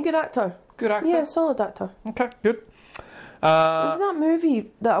 Michael Caine, good actor. Good actor? Yeah, solid actor. Okay, good. Was that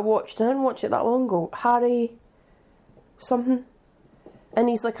movie that I watched? I didn't watch it that long ago. Harry something. And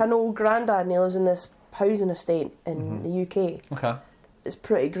he's like an old granddad and he lives in this housing estate in the UK. Okay. It's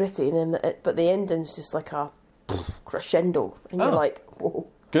pretty gritty, and then but the ending's just like a crescendo, and you're like, whoa.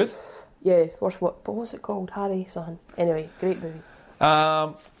 Good. Yeah. What's it called? Harry something. Anyway, great movie.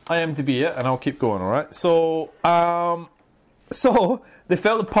 IMDb it, and I'll keep going. All right. So they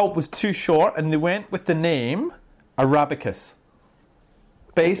felt the Pulp was too short, and they went with the name Arabicus,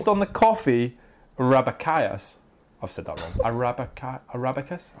 based on the coffee Arabicus. I've said that wrong.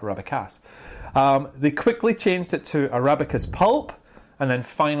 Arabicus. They quickly changed it to Arabicus Pulp, and then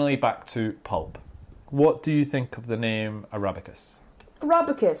finally back to Pulp. What do you think of the name Arabicus?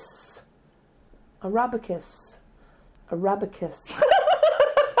 Arabicus. I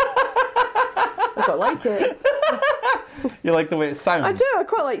quite like it. You like the way it sounds? I do. I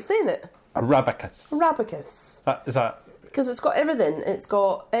quite like saying it. Arabicus. Is that? Because it's got everything. It's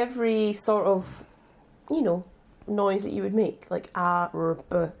got every sort of, noise that you would make, like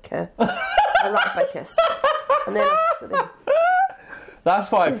Arabicus, and then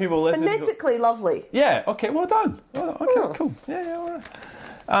that's why people listen. Phonetically lovely. Yeah. Okay. Well done. Okay. Cool. Yeah.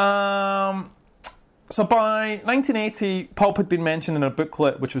 All right. So by 1980, Pulp had been mentioned in a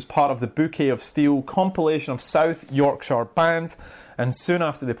booklet which was part of the Bouquet of Steel compilation of South Yorkshire bands, and soon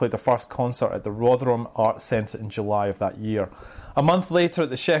after they played their first concert at the Rotherham Arts Centre in July of that year. A month later at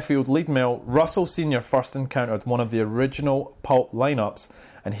the Sheffield Lead Mill, Russell Sr. first encountered one of the original Pulp lineups,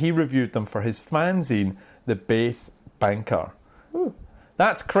 and he reviewed them for his fanzine, The Bath Banker.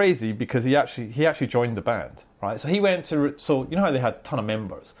 That's crazy because he actually joined the band, right? So he went to... So you know how they had a ton of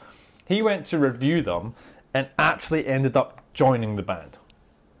members? He went to review them and actually ended up joining the band.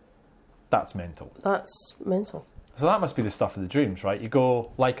 That's mental. That's mental. So that must be the stuff of the dreams, right? You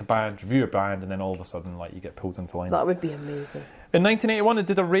go like a band, review a band, and then all of a sudden, like, you get pulled into line. That would be amazing. In 1981, they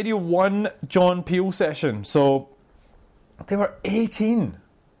did a Radio 1 John Peel session. So they were 18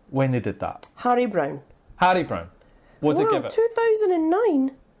 when they did that. Harry Brown. What did they give it?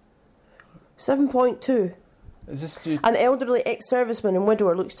 2009. 7.2. Is this due? An elderly ex-serviceman and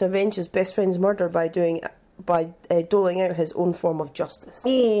widower looks to avenge his best friend's murder by doling out his own form of justice.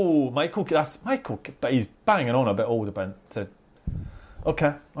 Oh, Michael, but he's banging on a bit older.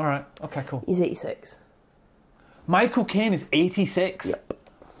 Okay, all right, okay, cool. He's 86. Michael Caine is 86? Yep.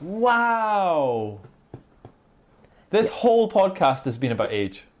 Wow. This whole podcast has been about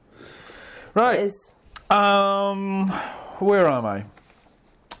age. Right. It is. Where am I?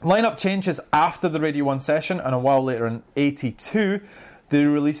 Lineup changes after the Radio 1 session, and a while later in 82, they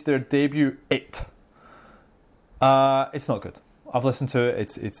released their debut, It. It's not good. I've listened to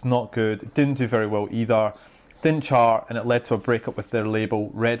it. It's not good. It didn't do very well either. Didn't chart, and it led to a breakup with their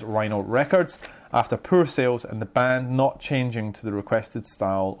label, Red Rhino Records, after poor sales and the band not changing to the requested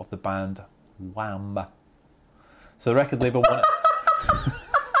style of the band Wham. So the record label wanted...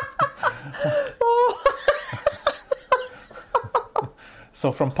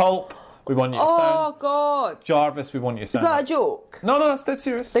 So from Pulp, we want you to sound... Oh, God. Jarvis, we want you to sound... Is that a joke? No, that's dead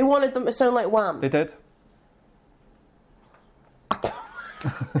serious. They wanted them to sound like Wham. They did.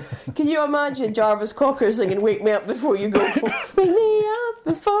 Can you imagine Jarvis Cocker singing Wake Me Up Before You Go? Wake me up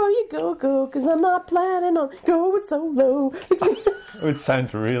before you go, because I'm not planning on going solo. It would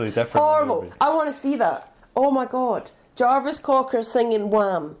sound really different. Horrible. I want to see that. Oh my God. Jarvis Cocker singing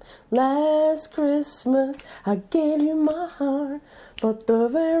Wham. Last Christmas I gave you my heart, but the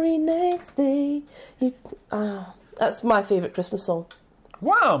very next day you... that's my favourite Christmas song.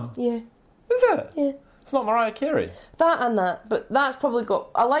 Wham! Yeah. Is it? Yeah. It's not Mariah Carey. That and that, but that's probably got...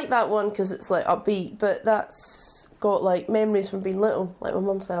 I like that one because it's like upbeat, but that's got like memories from being little. Like my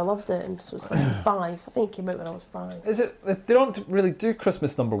mum said, I loved it, and so it's like 5. I think it came out when I was 5. Is it? They don't really do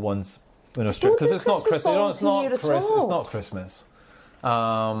Christmas number ones in Australia because it's not Christmas. It's not Christmas.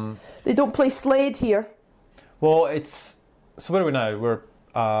 They don't play Slade here. Well, it's... So where are we now? We're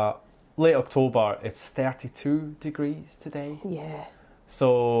late October. It's 32 degrees today. Yeah.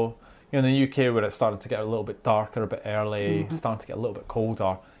 So... in the UK, where it's starting to get a little bit darker, a bit early, starting to get a little bit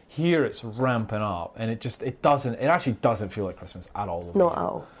colder. Here, it's ramping up, and it actually doesn't feel like Christmas at all. Not at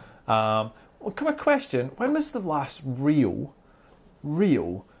all. Well, come a question: when was the last real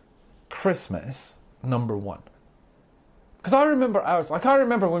Christmas number one? Because I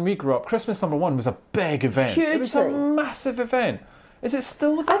remember when we grew up, Christmas number one was a big event. Huge It was thing. a massive event. Is it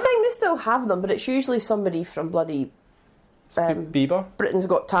still that? I think they still have them, but it's usually somebody from bloody Bieber? Britain's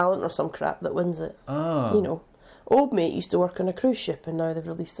Got Talent or some crap that wins it. Ah. You know, old mate used to work on a cruise ship, and now they've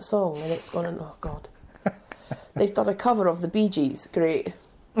released a song, and it's gone. Oh God, they've done a cover of the Bee Gees. Great.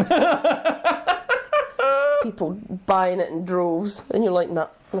 People buying it in droves, and you're like, no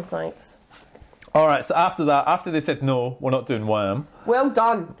thanks. All right. So after that, after they said no, we're not doing Wham. Well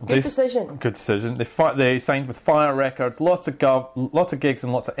done. Good decision. Good decision. They signed with Fire Records. Lots of gigs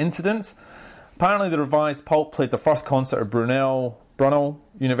and lots of incidents. Apparently, the revised Pulp played their first concert at Brunel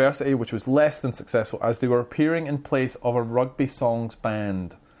University, which was less than successful, as they were appearing in place of a rugby songs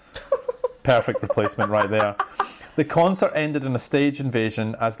band. Perfect replacement right there. The concert ended in a stage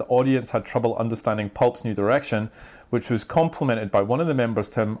invasion as the audience had trouble understanding Pulp's new direction, which was complemented by one of the members,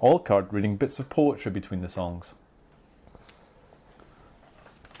 Tim Alcard, reading bits of poetry between the songs.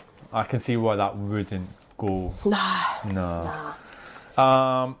 I can see why that wouldn't go. Nah.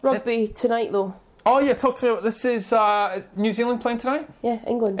 Rugby tonight, though. Oh yeah, talk to me about this. Is New Zealand playing tonight? Yeah,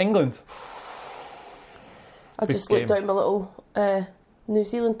 England. I Big just looked game. out my little New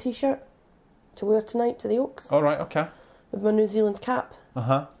Zealand T-shirt to wear tonight to the Oaks All right, okay. with my New Zealand cap.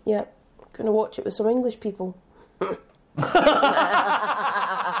 Uh-huh. Yeah, going to watch it with some English people.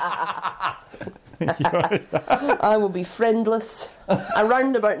 I will be friendless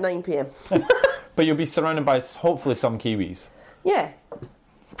around about 9 p.m. But you'll be surrounded by hopefully some Kiwis. Yeah.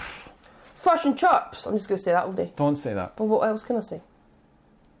 Fish and chips. I'm just going to say that all day. Don't say that. But what else can I say?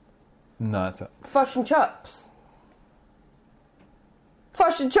 No, that's it. Fish and chips.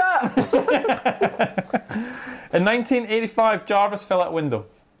 Fish and chips. In 1985, Jarvis fell out a window.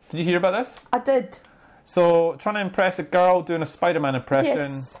 Did you hear about this? I did. So, trying to impress a girl doing a Spider-Man impression.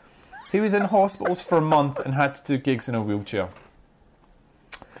 Yes. He was in hospitals for a month and had to do gigs in a wheelchair.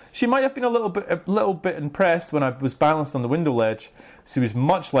 She might have been a little bit impressed when I was balanced on the window ledge. She was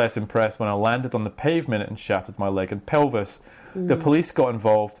much less impressed when I landed on the pavement and shattered my leg and pelvis. The police got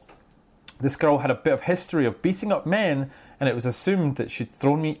involved. This girl had a bit of history of beating up men, and it was assumed that she'd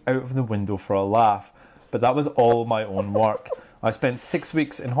thrown me out of the window for a laugh. But that was all my own work. I spent 6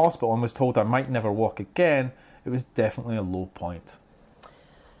 weeks in hospital and was told I might never walk again. It was definitely a low point.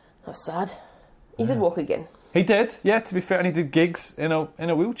 That's sad. He did walk again. He did, yeah, to be fair, and he did gigs in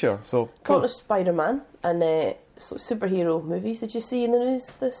a wheelchair. So Talking of Spider-Man and superhero movies, did you see in the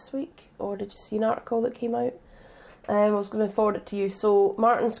news this week? Or did you see an article that came out? I was going to forward it to you. So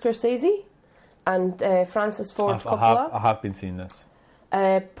Martin Scorsese and Francis Ford Coppola. I have been seeing this.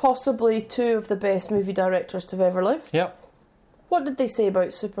 Possibly 2 of the best movie directors to have ever lived. Yep. What did they say about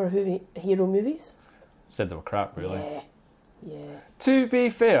superhero movies? Said they were crap, really. Yeah. To be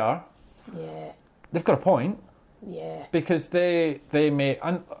fair, Yeah. they've got a point. Yeah. Because they made...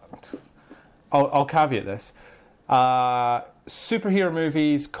 I'll caveat this. Superhero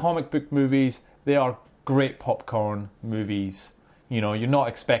movies, comic book movies, they are great popcorn movies. You know, you're not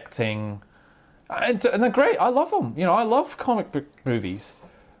expecting... And they're great. I love them. You know, I love comic book movies.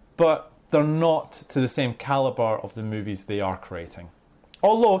 But they're not to the same caliber of the movies they are creating.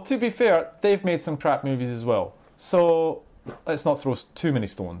 Although, to be fair, they've made some crap movies as well. So, let's not throw too many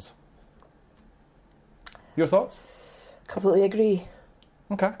stones. Your thoughts? Completely agree.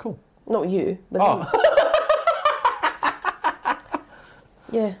 Okay, cool. Not you, but them.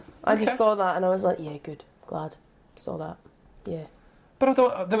 Yeah, I just saw that and I was like, yeah, good, glad, saw that, yeah.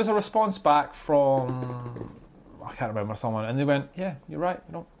 But there was a response back from, I can't remember, someone, and they went, yeah, you're right,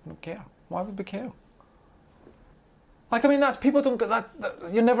 we don't care. Why would we care? Like, I mean, that's, people don't get that,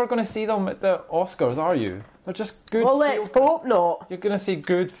 you're never going to see them at the Oscars, are you? They're just good. Well, let's hope not. You're going to see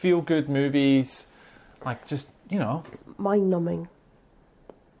good, feel-good movies, like, just, you know. Mind-numbing.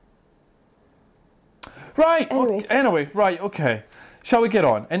 Right, Anyway. right, okay. Shall we get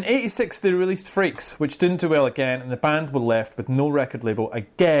on? In '86 they released Freaks, which didn't do well again, and the band were left with no record label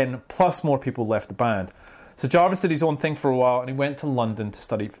again, plus more people left the band. So Jarvis did his own thing for a while, and he went to London to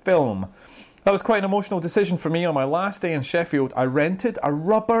study film. That was quite an emotional decision for me. On my last day in Sheffield, I rented a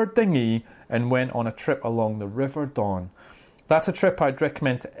rubber dinghy and went on a trip along the River Don. That's a trip I'd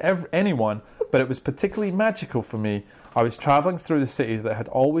recommend to anyone, but it was particularly magical for me. I was travelling through the city that had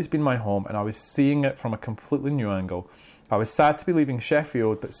always been my home, and I was seeing it from a completely new angle. I was sad to be leaving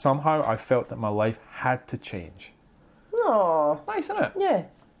Sheffield, but somehow I felt that my life had to change. Aww. Nice, isn't it? Yeah.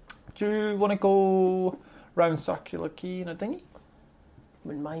 Do you want to go round Circular Quay in a dinghy?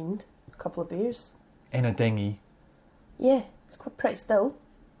 Wouldn't mind. A couple of beers. In a dinghy? Yeah, it's quite pretty still.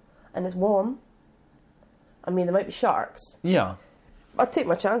 And it's warm. I mean, there might be sharks. Yeah. I'd take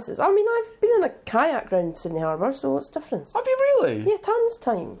my chances. I mean, I've been in a kayak round Sydney Harbour, so what's the difference? Have you really? Yeah, tons of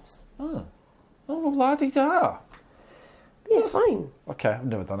times. Oh, well, la-di-da. Yeah, it's fine. Okay, I've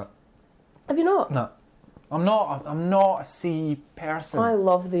never done it. Have you not? No. I'm not a sea person. I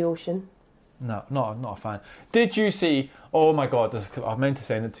love the ocean. No, not a fan. Did you see, oh my god, I meant to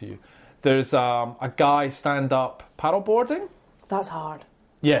send it to you. There's a guy stand-up paddleboarding. That's hard.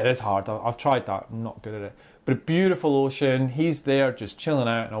 Yeah, it is hard. I've tried that. I'm not good at it. But a beautiful ocean. He's there just chilling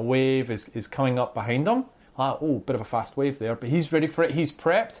out, and a wave is coming up behind him. Bit of a fast wave there, but he's ready for it. He's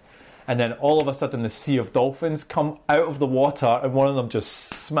prepped. And then all of a sudden the sea of dolphins come out of the water and one of them just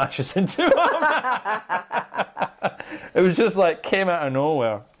smashes into him. It was just like, came out of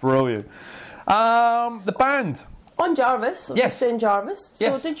nowhere. Brilliant. The band. On Jarvis. Yes. Saying Jarvis. So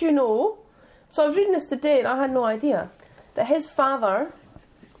Yes. did you know, so I was reading this today and I had no idea, that his father,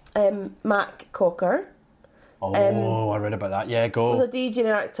 Mac Cocker, I read about that. Yeah, go. was a DJ and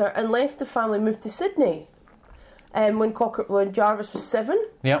actor and left the family, moved to Sydney. When Jarvis was 7,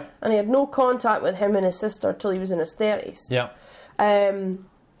 Yeah. and he had no contact with him and his sister till he was in his 30s. Yeah.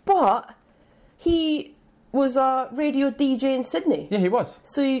 But he was a radio DJ in Sydney. Yeah, he was.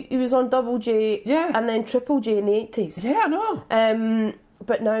 So he was on Double J Yeah. and then Triple J in the 80s. Yeah, I know.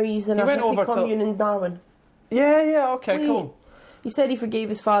 But now he's in a went over hippie to- commune in Darwin. Yeah, okay, cool. He said he forgave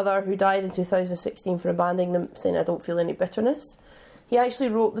his father, who died in 2016, for abandoning them, saying, "I don't feel any bitterness." He actually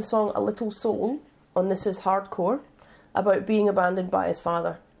wrote the song "A Little Soul" on This Is Hardcore, about being abandoned by his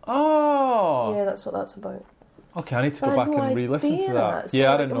father. Oh. Yeah, that's what that's about. Okay, I need to But go I back had no and re-listen idea to that. So, Yeah, I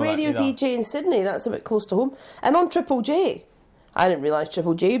like, didn't know radio that either. DJ in Sydney, that's a bit close to home. And on Triple J, I didn't realise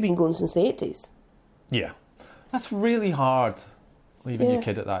Triple J had been going since the 80s. Yeah. That's really hard, leaving Yeah. your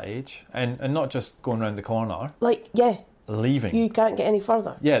kid at that age. And not just going round the corner, Like, yeah, leaving. you can't get any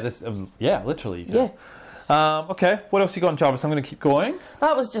further. Literally. You Yeah. can. Okay, what else you got on Jarvis? I'm going to keep going.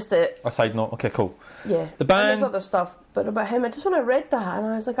 That was just it. A side note. Okay, cool. Yeah. The band- And there's other stuff, but about him, when I read that, and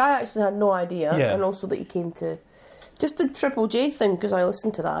I was like, I actually had no idea. Yeah. And also that he came to just the Triple J thing, because I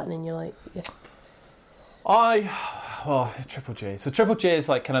listened to that, and then you're like, yeah. Triple J. So Triple J is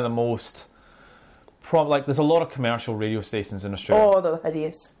like kind of the most... there's a lot of commercial radio stations in Australia. Oh, they're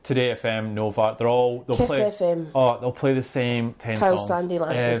hideous. Today FM, Nova, they'll Kiss play... FM. Oh, they'll play the same 10 Kyle songs.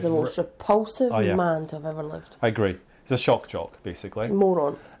 Sandilands is the most repulsive yeah. man to have ever lived. I agree. He's a shock jock, basically.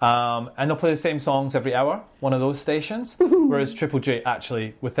 Moron. And they'll play the same songs every hour, one of those stations. Whereas Triple J,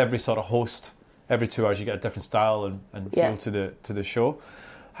 actually, with every sort of host, every 2 hours you get a different style and feel to the show.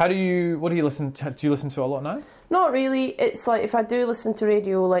 What do you listen to? Do you listen to a lot now? Not really. It's like, if I do listen to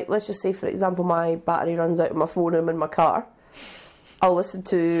radio, like, let's just say, for example, my battery runs out of my phone and I'm in my car, I'll listen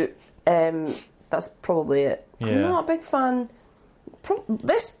to, that's probably it. Yeah. I'm not a big fan.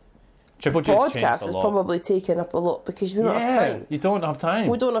 This Triple J's changed podcast a has lot. probably taken up a lot because we don't have time. You don't have time.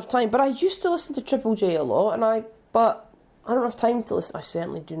 We don't have time. But I used to listen to Triple J a lot, but I don't have time to listen. I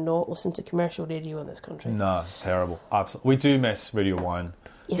certainly do not listen to commercial radio in this country. No, it's terrible. Absolutely. We do miss Radio 1.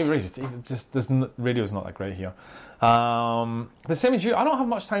 Yeah. Radio's not that great here. But same as you, I don't have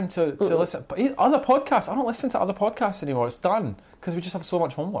much time to listen. But other podcasts, I don't listen to other podcasts anymore. It's done because we just have so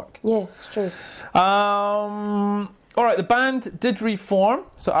much homework. Yeah, it's true. All right, the band did reform.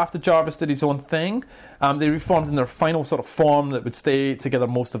 So after Jarvis did his own thing, they reformed in their final sort of form that would stay together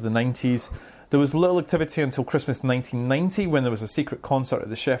most of the 90s. There was little activity until Christmas 1990 when there was a secret concert at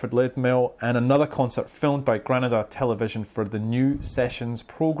the Shefford Lead Mill and another concert filmed by Granada Television for the New Sessions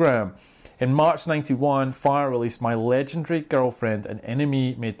programme. In March 91, Fire released My Legendary Girlfriend, and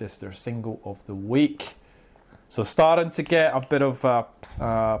NME made this their single of the week. So starting to get a bit of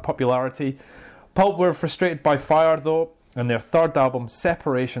popularity. Pulp were frustrated by Fire though, and their third album,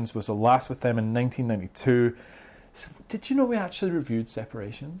 Separations, was the last with them in 1992. So, did you know we actually reviewed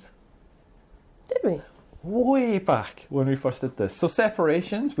Separations? Did we? Way back when we first did this. So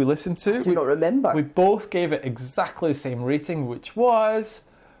Separations, we listened to. I do not remember. We both gave it exactly the same rating, which was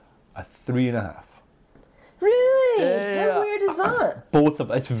a 3.5. Really? Yeah. How weird is that? Both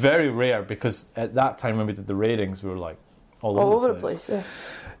of it's very rare because at that time when we did the ratings, we were like all over the place. Yeah.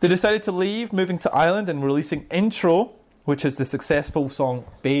 They decided to leave, moving to Ireland and releasing Intro, which is the successful song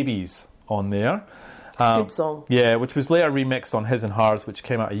Babies on there. It's a good song. Yeah, which was later remixed on His and Hers, which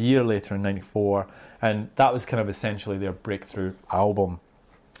came out a year later in 94, and that was kind of essentially their breakthrough album.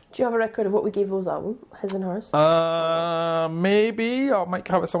 Do you have a record of what we gave those albums, His and Hers? Maybe. I might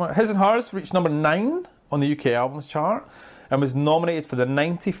have it somewhere. His and Hers reached number 9 on the UK Albums Chart and was nominated for the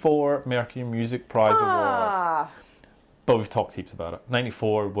 94 Mercury Music Prize Award. But we've talked heaps about it.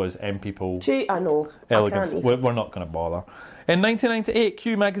 94 was M People. I know. Elegance. We're not going to bother. In 1998,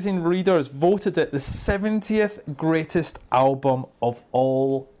 Q Magazine readers voted it the 70th greatest album of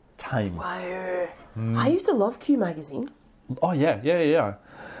all time. Wow. I used to love Q Magazine. Oh, yeah.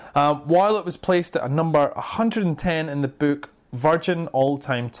 While it was placed at a number 110 in the book Virgin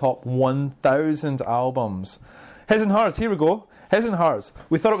All-Time Top 1000 Albums. His and Hers, here we go. His and Hers.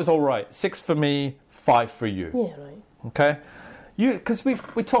 We thought it was all right. 6 for me, 5 for you. Yeah, right. Okay, because we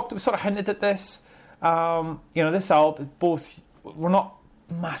sort of hinted at this. This album. Both we're not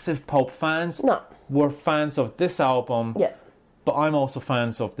massive Pulp fans. No, we're fans of this album. Yeah, but I'm also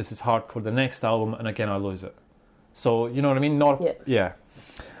fans of This Is Hardcore, the next album, and again I lose it. So you know what I mean? Yeah.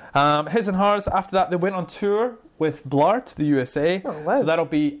 His and Hers. After that, they went on tour with Blur to the USA. Oh wow! So that'll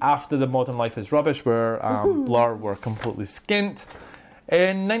be after the Modern Life Is Rubbish, where Blur were completely skint.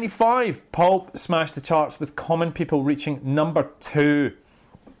 In 95, Pulp smashed the charts with Common People reaching number 2.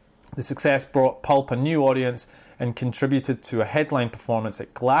 The success brought Pulp a new audience and contributed to a headline performance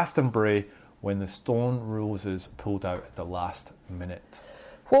at Glastonbury when the Stone Roses pulled out at the last minute.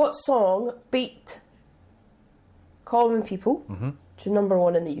 What song beat Common People to number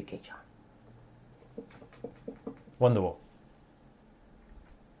 1 in the UK chart? Wonderwall.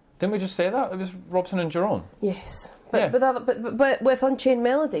 Didn't we just say that? It was Robson and Jerome. Yes. But with Unchained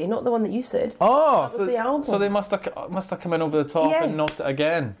Melody, not the one that you said. Oh, that was the album. So they must have come in over the top and knocked it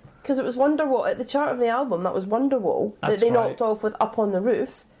again. Because it was Wonderwall at the chart of the album. That was Wonderwall that they knocked off with Up on the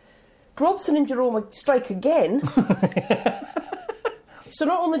Roof. Robson and Jerome would strike again. So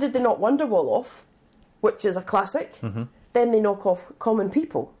not only did they knock Wonderwall off, which is a classic, then they knock off Common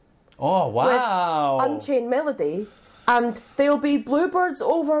People. Oh wow! With Unchained Melody. And there'll be bluebirds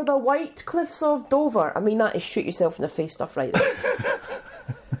over the white cliffs of Dover. I mean, that is shoot yourself in the face stuff right there.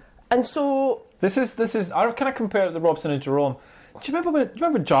 And so this is. I kind of compare it to the Robson and Jerome. Do you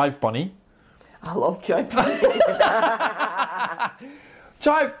remember Jive Bunny? I love Jive Bunny.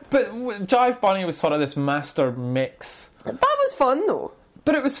 Jive Bunny was sort of this master mix. That was fun though.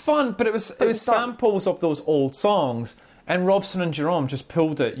 But it was fun. But it was samples of those old songs, and Robson and Jerome just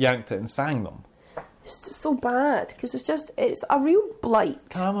pulled it, yanked it, and sang them. It's just so bad because it's a real blight.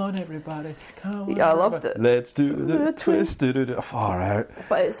 Come on, everybody! Come on! Yeah, I loved it. Let's do the twist. Far out.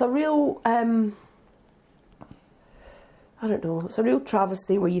 But it's a real, I don't know. It's a real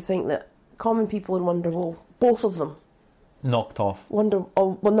travesty where you think that Common People and Wonderwall, both of them, knocked off.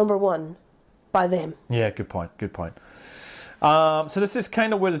 Number 1 by them. Yeah, good point. So this is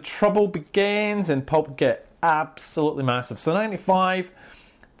kind of where the trouble begins, and Pulp get absolutely massive. So 95.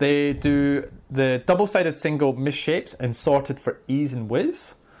 They do the double-sided single Misshapes and Sorted for Ease and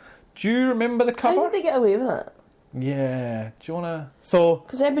Whiz. Do you remember the cover? How did they get away with that? Yeah. Do you want to... So...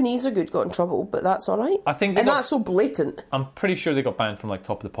 Because Ebenezer Good got in trouble, but that's all right. I think that's so blatant. I'm pretty sure they got banned from like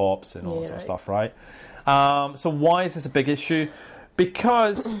Top of the Pops and all that sort of stuff, right? So why is this a big issue?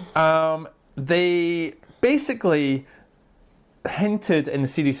 Because they basically hinted in the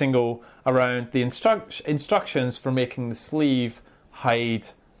CD single around the instructions for making the sleeve hide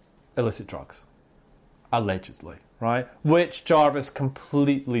illicit drugs. Allegedly, right? Which Jarvis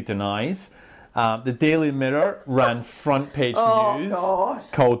completely denies. The Daily Mirror ran front page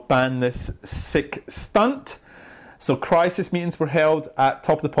news called "Ban This Sick Stunt." So crisis meetings were held at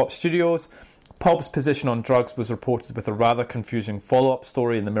Top of the Pop Studios. Pulp's position on drugs was reported with a rather confusing follow-up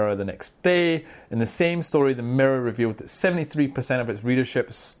story in the Mirror the next day. In the same story, the Mirror revealed that 73% of its readership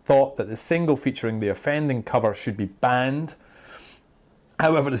thought that the single featuring the offending cover should be banned.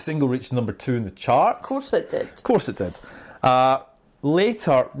 However, the single reached number 2 in the charts. Of course it did. Of course it did.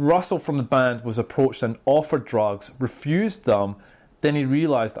 Later, Russell from the band was approached and offered drugs, refused them. Then he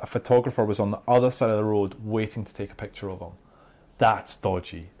realised that a photographer was on the other side of the road waiting to take a picture of him. That's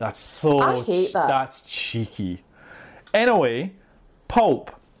dodgy. That's so... I hate that. That's cheeky. Anyway,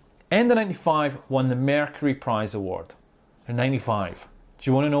 Pulp, end of 95, won the Mercury Prize Award. In 95. Do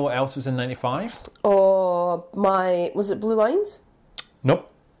you want to know what else was in 95? Oh, was it Blue Lines?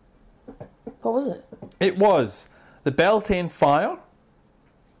 Nope. What was it? It was The Beltane Fire,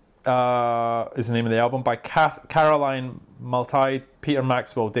 is the name of the album, by Caroline Maltide, Peter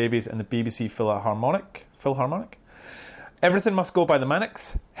Maxwell Davies and the BBC Philharmonic. Everything Must Go by the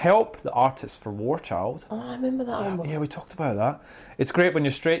Manics. Help, The Artists for War Child. Oh, I remember that album. Yeah, we talked about that. It's Great When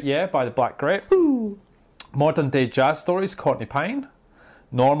You're Straight, Yeah, by the Black Grape. Modern Day Jazz Stories, Courtney Pine.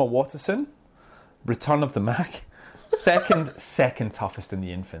 Norma Watterson, Return of the Mac. Second Toughest in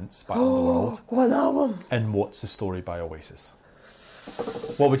the Infants by Underworld. One album. And What's the Story by Oasis.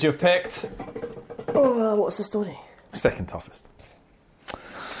 What would you have picked? Oh, what's the story? Second Toughest.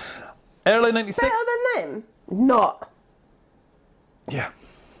 Early 96. Better than them? Not. Yeah.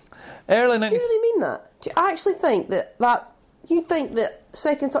 Early 96. Do you really mean that? Do you actually think that you think that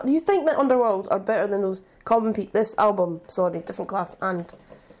you think that Underworld are better than those this album, different class, and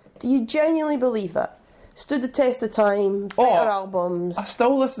do you genuinely believe that? Stood the test of time, better albums. I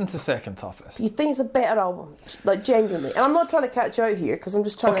still listen to Second Toughest. You think it's a better album? Like, genuinely. And I'm not trying to catch you out here, because I'm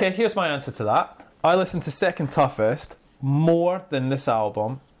just trying Okay, here's my answer to that. I listen to Second Toughest more than this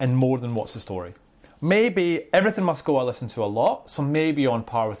album and more than What's the Story. Maybe Everything Must Go I listen to a lot, so maybe on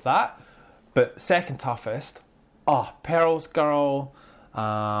par with that. But Second Toughest, Pearl's Girl,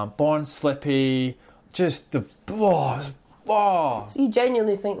 Born Slippy, just the... So you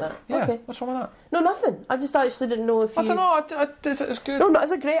genuinely think that? Yeah, okay. What's wrong with that? No, nothing. I just actually didn't know if you... I don't know, it's good. No,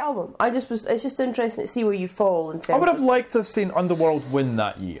 it's a great album. It's just interesting to see where you fall in terms I would have liked to have seen Underworld win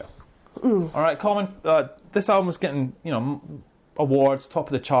that year. Alright, Colin, this album was getting, awards, top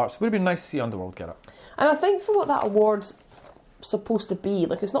of the charts. It would have been nice to see Underworld get it. And I think for what that award's supposed to be,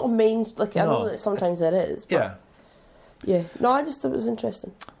 like, it's not a main... Like, I know that sometimes it is, but... Yeah. Yeah. No, I just thought it was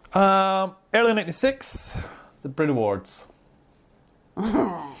interesting. Early 96, the Brit Awards.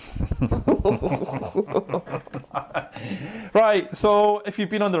 Right, so if you've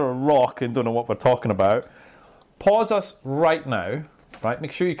been under a rock and don't know what we're talking about, pause us right now, right?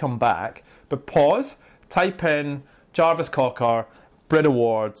 Make sure you come back, but pause, type in Jarvis Cocker, Brit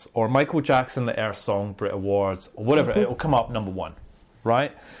Awards, or Michael Jackson, The Earth Song, Brit Awards, or whatever, it'll come up number 1,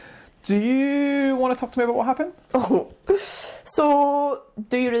 right? Do you want to talk to me about what happened? So,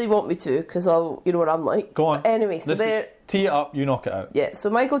 do you really want me to? Because you know what I'm like. Go on. Anyway, so there... Tee it up, you knock it out. Yeah, so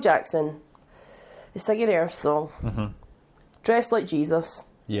Michael Jackson is singing Earth Song, dressed like Jesus.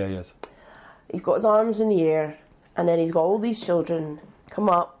 Yeah, he is. He's got his arms in the air, and then he's got all these children come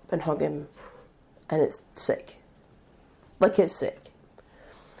up and hug him, and it's sick. Like, it's sick.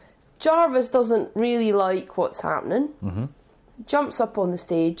 Jarvis doesn't really like what's happening. Jumps up on the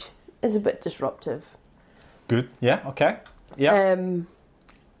stage, is a bit disruptive. Good. Yeah, okay. Yeah.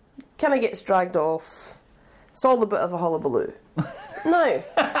 Kind of gets dragged off. It's all a bit of a hullabaloo.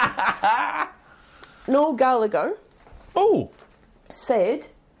 Now, Noel Gallagher said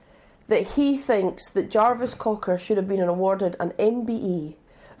that he thinks that Jarvis Cocker should have been awarded an MBE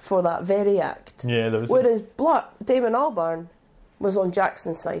for that very act. Yeah, there was. Whereas Damon Albarn was on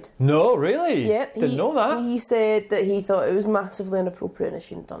Jackson's side. No, really? Yeah, Didn't know that. He said that he thought it was massively inappropriate and he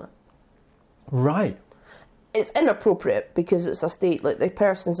shouldn't have done it. Right. It's inappropriate because it's a state, like the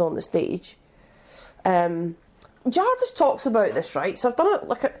person's on the stage. Jarvis talks about this, right? So I've done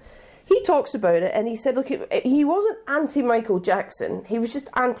it, he talks about it and he said, look, he wasn't anti-Michael Jackson. He was just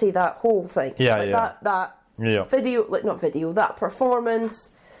anti that whole thing. Yeah, That video, that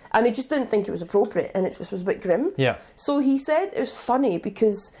performance. And he just didn't think it was appropriate and it just was a bit grim. Yeah. So he said it was funny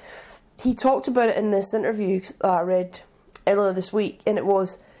because he talked about it in this interview that I read earlier this week, and it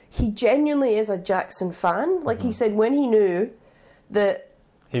was, he genuinely is a Jackson fan. Like he said, when he knew that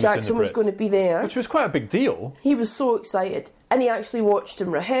Jackson was going to be there. Which was quite a big deal. He was so excited. And he actually watched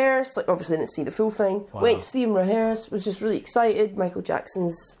him rehearse. Like, obviously didn't see the full thing. Wow. Went to see him rehearse. Was just really excited. Michael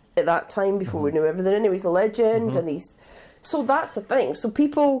Jackson's, at that time, before we knew everything, and he was a legend. And he's... So that's the thing. So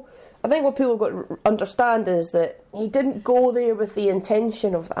people... I think what people got to understand is that he didn't go there with the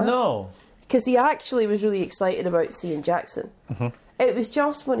intention of that. No. Because he actually was really excited about seeing Jackson. It was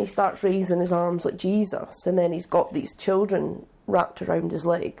just when he starts raising his arms like Jesus, and then he's got these children wrapped around his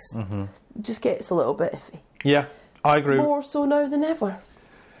legs. It just gets a little bit iffy. Yeah, I agree. More so now than ever.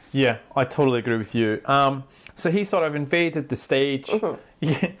 Yeah, I totally agree with you. So he sort of invaded the stage.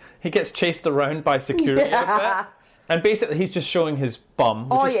 He gets chased around by security a bit. And basically he's just showing his bum.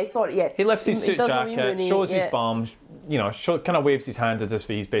 He lifts his suit jacket, shows his bum, you know, kind of waves his hand as if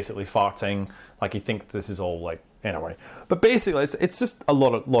he's basically farting, like he thinks this is all like... Anyway, but basically, it's just a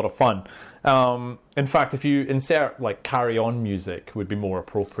lot of fun. In fact, if you insert like Carry On music, would be more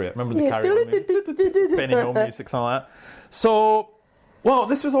appropriate. Remember the Carry On music? Benny Hill music, something like that. So, well,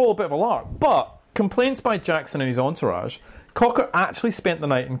 this was all a bit of a lark. But complaints by Jackson and his entourage, Cocker actually spent the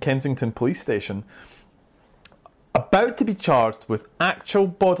night in Kensington Police Station, about to be charged with actual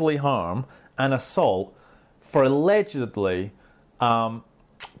bodily harm and assault for allegedly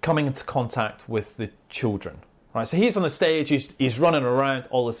coming into contact with the children. Right, so he's on the stage, he's running around,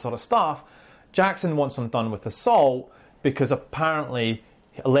 all this sort of stuff. Jackson wants him done with assault because apparently,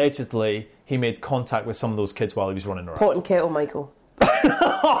 allegedly, he made contact with some of those kids while he was running around. Pot and kettle, Michael.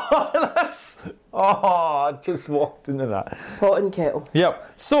 I just walked into that. Pot and kettle.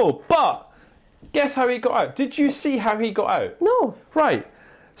 Yep. So, but, guess how he got out? Did you see how he got out? No. Right.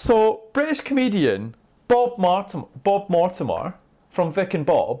 So, British comedian Bob Mortimer from Vic and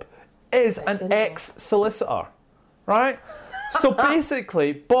Bob is an ex-solicitor. Right? So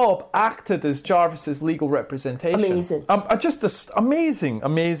basically, Bob acted as Jarvis's legal representation. Amazing.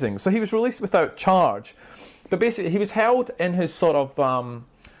 Amazing. So he was released without charge. But basically, he was held in his sort of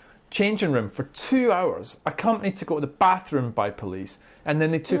changing room for 2 hours, accompanied to go to the bathroom by police, and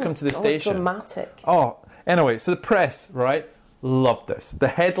then they took him to the station. Dramatic. Oh, anyway, so the press, right, loved this. The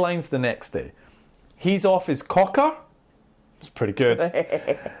headlines the next day. He's off his cocker. It's pretty good.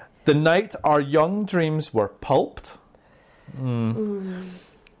 The night our young dreams were pulped.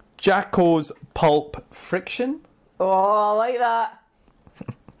 Jacko's pulp friction. Oh, I like that.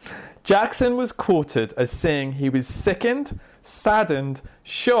 Jackson was quoted as saying he was sickened, saddened,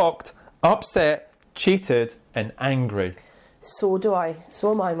 shocked, upset, cheated, and angry. So do I.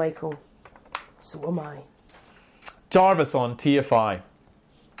 So am I, Michael. So am I. Jarvis on TFI.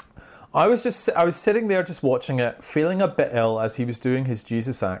 I was sitting there just watching it, feeling a bit ill as he was doing his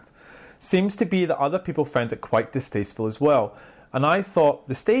Jesus act. Seems to be that other people found it quite distasteful as well. And I thought,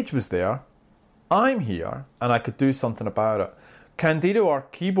 the stage was there, I'm here, and I could do something about it. Candido, our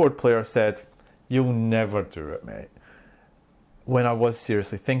keyboard player, said, "You'll never do it, mate." When I was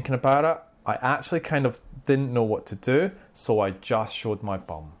seriously thinking about it, I actually kind of didn't know what to do, so I just showed my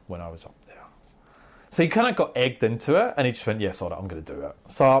bum when I was up there. So he kind of got egged into it, and he just went, "Yes, all right, I'm going to do it."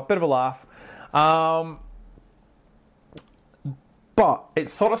 So a bit of a laugh. But it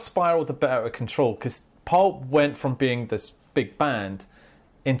sort of spiraled a bit out of control because Pulp went from being this big band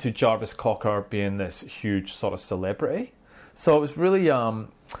into Jarvis Cocker being this huge sort of celebrity. So it was really...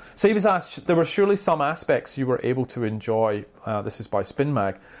 So he was asked, there were surely some aspects you were able to enjoy. This is by Spin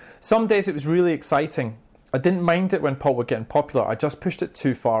Mag. Some days it was really exciting. I didn't mind it when Pulp were getting popular. I just pushed it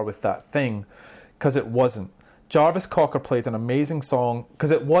too far with that thing because it wasn't. Jarvis Cocker played an amazing song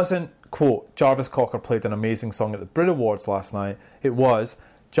because it wasn't, quote, Jarvis Cocker played an amazing song at the Brit Awards last night. It was,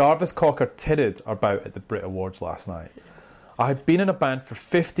 Jarvis Cocker titted about at the Brit Awards last night. I had been in a band for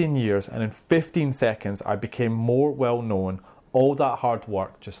 15 years and in 15 seconds I became more well known. All that hard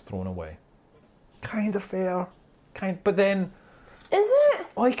work just thrown away. Kind of fair. But then... Is it?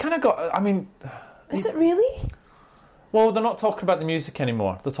 Oh, he kind of got... I mean... Is it really? Well, they're not talking about the music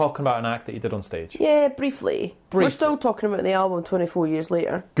anymore. They're talking about an act that he did on stage. Yeah, briefly. We're still talking about the album 24 years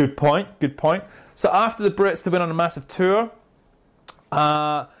later. Good point. So after the Brits, they went on a massive tour.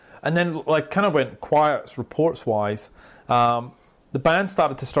 And then, kind of went quiet, reports-wise. The band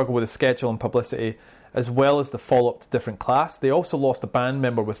started to struggle with the schedule and publicity, as well as the follow-up to Different Class. They also lost a band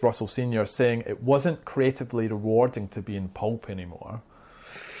member with Russell Sr. saying it wasn't creatively rewarding to be in Pulp anymore,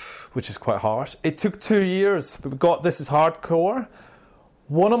 which is quite harsh. It took 2 years, but we got This Is Hardcore,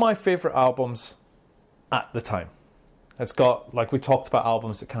 one of my favourite albums at the time. It's got, we talked about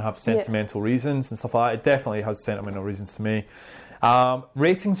albums that can have sentimental reasons and stuff like that. It definitely has sentimental reasons to me.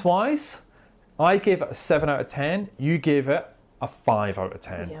 Ratings-wise, I gave it a 7 out of 10. You gave it a 5 out of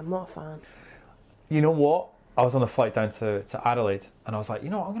 10. Yeah, I'm not a fan. You know what? I was on the flight down to Adelaide, and I was like, you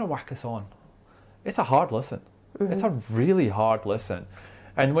know what, I'm going to whack this on. It's a hard listen. Mm-hmm. It's a really hard listen.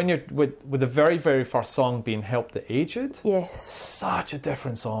 And when you're with the very, very first song being Help the Aged, yes, such a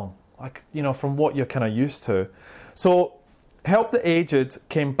different song, like, you know, from what you're kind of used to. So Help the Aged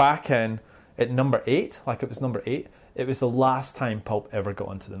came back in at number 8, like it was number 8. It was the last time Pulp ever got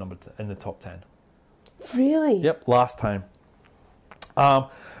into in the top 10. Really? Yep, last time.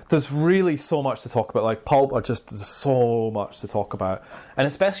 There's really so much to talk about. Like, Pulp are just, there's so much to talk about. And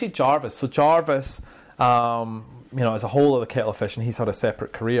especially Jarvis. So Jarvis, you know, as a whole of the kettle of fish, and he's had a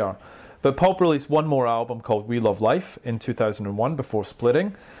separate career. But Pulp released one more album called We Love Life in 2001 before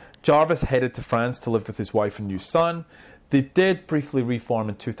splitting. Jarvis headed to France to live with his wife and new son. They did briefly reform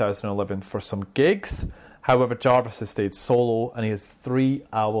in 2011 for some gigs. However, Jarvis has stayed solo, and he has 3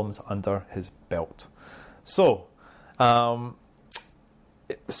 albums under his belt. So,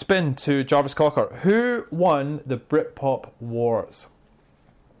 spin to Jarvis Cocker. Who won the Britpop Wars?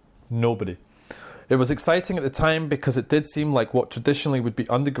 Nobody. It was exciting at the time because it did seem like what traditionally would be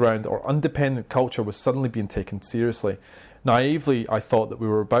underground or independent culture was suddenly being taken seriously. Naively, I thought that we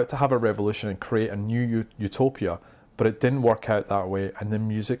were about to have a revolution and create a new utopia, but it didn't work out that way, and the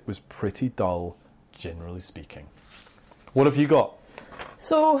music was pretty dull, generally speaking. What have you got?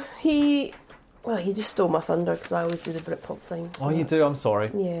 So he just stole my thunder because I always do the Britpop thing. So oh, you do? I'm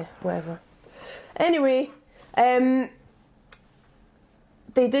sorry. Yeah, whatever. Anyway, they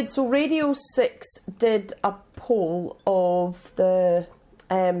did, so Radio 6 did a poll of the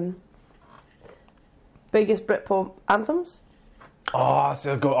biggest Britpop anthems. Oh,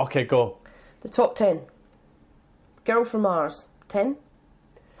 so go. Okay, go. The top 10. Girl from Mars, 10.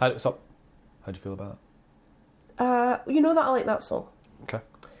 How do you feel about that? You know that I like that song. Okay.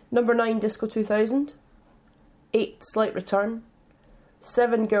 Number 9, Disco 2000. 8, Slight Return.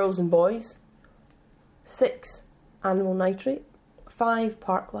 7, Girls and Boys. 6, Animal Nitrate. 5,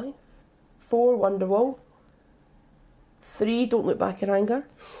 Park Life. 4, Wonderwall. 3, Don't Look Back in Anger.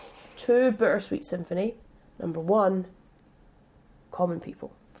 2, Bittersweet Symphony. Number 1, Common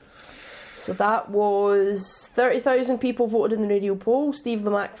People. So that was 30,000 people voted in the radio poll. Steve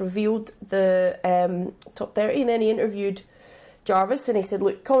Lamacq revealed the top 30, and then he interviewed Jarvis, and he said,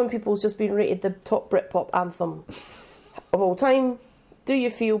 look, Common People's just been rated the top Britpop anthem of all time. Do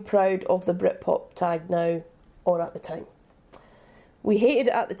you feel proud of the Britpop tag now or at the time? We hated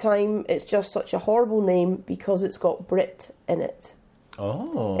it at the time. It's just such a horrible name because it's got Brit in it.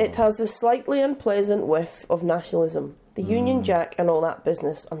 Oh. It has a slightly unpleasant whiff of nationalism. The Union Jack and all that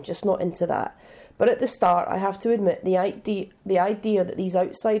business, I'm just not into that. But at the start, I have to admit, the idea that these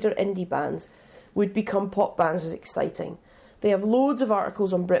outsider indie bands would become pop bands was exciting. They have loads of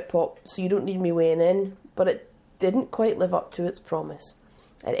articles on Britpop, so you don't need me weighing in, but it didn't quite live up to its promise.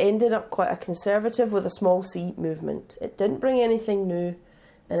 It ended up quite a conservative with a small C movement. It didn't bring anything new,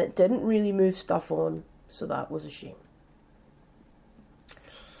 and it didn't really move stuff on, so that was a shame.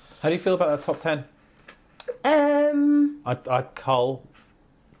 How do you feel about that top 10? I'd cull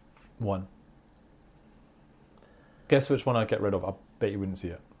 1. Guess which one I'd get rid of. I bet you wouldn't see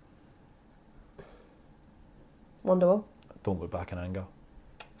it. Wonderwall. Don't Look Back in Anger.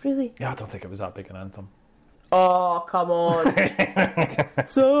 Really? Yeah, I don't think it was that big an anthem. Oh, come on.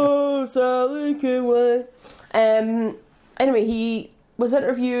 So Sally can wait. Anyway, he was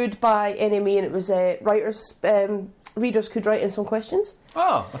interviewed by NME, and it was readers could write in some questions.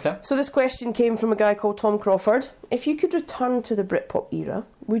 Oh, okay. So this question came from a guy called Tom Crawford. If you could return to the Britpop era,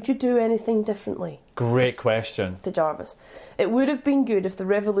 would you do anything differently? Great question. To Jarvis. It would have been good if the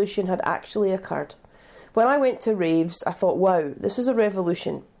revolution had actually occurred. When I went to raves, I thought, wow, this is a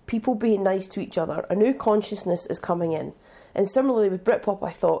revolution. People being nice to each other. A new consciousness is coming in. And similarly with Britpop,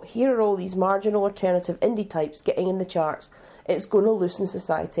 I thought, here are all these marginal alternative indie types getting in the charts. It's going to loosen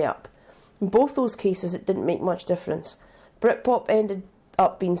society up. In both those cases, it didn't make much difference. Britpop ended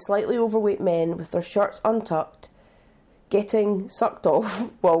up being slightly overweight men with their shirts untucked, getting sucked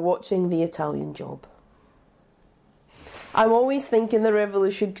off while watching The Italian Job. I'm always thinking the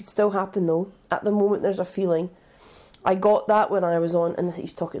revolution could still happen though. At the moment there's a feeling. I got that when I was on, and this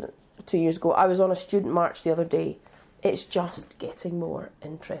is talking 2 years ago, I was on a student march the other day. It's just getting more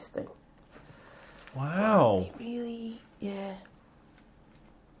interesting. Wow. It really, yeah.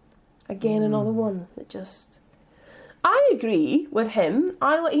 Again, another one that just... I agree with him.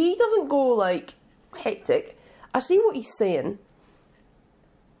 He doesn't go, like, hectic. I see what he's saying.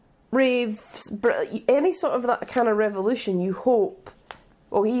 Raves, any sort of that kind of revolution, you hope,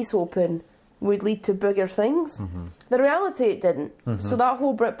 or he's hoping, would lead to bigger things. Mm-hmm. The reality, it didn't. Mm-hmm. So that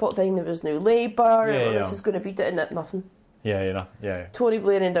whole Britpop thing, there was no Labour, this is going to be... Nothing. Yeah. Tony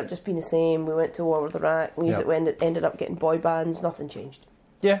Blair ended up just being the same. We went to war with Iraq. Music ended up getting boy bands. Nothing changed.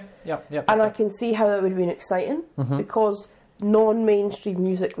 Yeah. And I can see how that would have been exciting because non-mainstream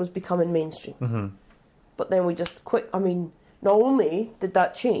music was becoming mainstream. Mm-hmm. But then we just not only did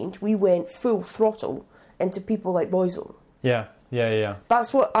that change, we went full throttle into people like Boyzone. Yeah.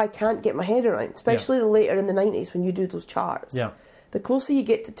 That's what I can't get my head around, especially later in the 90s when you do those charts. Yeah. The closer you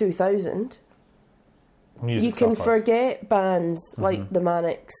get to 2000, Music you can suffers. forget bands like the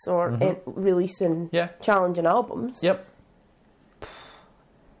Manics or releasing challenging albums. Yep.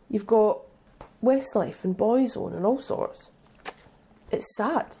 You've got Westlife and Boyzone and all sorts. It's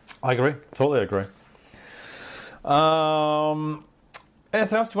sad. I agree. Totally agree.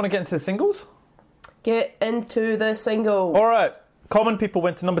 Anything else? Do you want to get into the singles? Get into the single. All right. Common People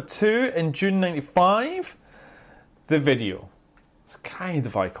went to number 2 in June 95. The video. It's kind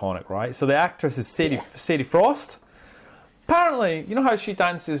of iconic, right? So the actress is Sadie Frost. Apparently, you know how she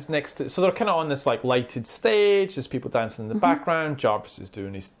dances next to... So they're kind of on this like lighted stage. There's people dancing in the background. Jarvis is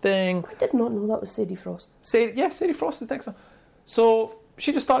doing his thing. I did not know that was Sadie Frost. Sadie Frost is next to... So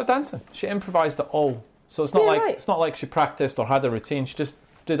she just started dancing. She improvised it all. So it's not it's not like she practiced or had a routine. She just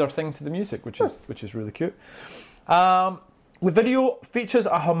did her thing to the music, which is really cute. The video features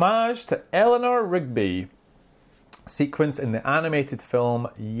a homage to Eleanor Rigby sequence in the animated film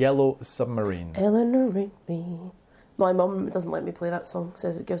Yellow Submarine. Eleanor Rigby. My mum doesn't let me play that song.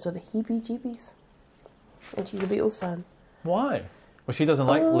 Says it gives her the heebie-jeebies. And she's a Beatles fan. Why? Well, she doesn't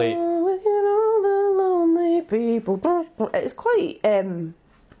like late... Look at all the lonely people. It's quite...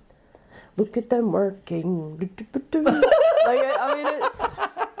 look at them working.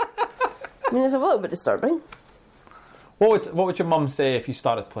 It's a little bit disturbing. What would your mum say if you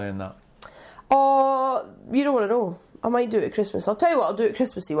started playing that? Oh, you don't want to know. I might do it at Christmas. I'll tell you what, I'll do it at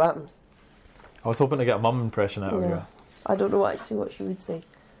Christmas, see what happens. I was hoping to get a mum impression out of you. I don't know actually what she would say.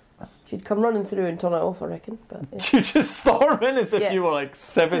 She'd come running through and turn it off, I reckon. But yeah. She'd just storm in as if you were like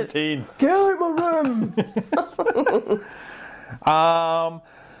 17. Get out of my room!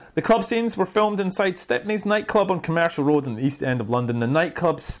 The club scenes were filmed inside Stepney's nightclub on Commercial Road in the East End of London. The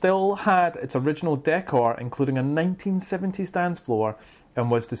nightclub still had its original decor, including a 1970s dance floor,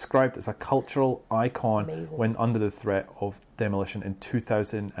 and was described as a cultural icon when under the threat of demolition in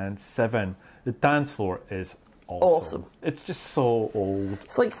 2007. The dance floor is awesome. It's just so old.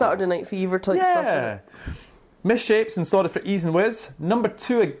 It's like Saturday Night Fever type stuff, isn't it? Misshapes and Sorry for Ease and Whiz. Number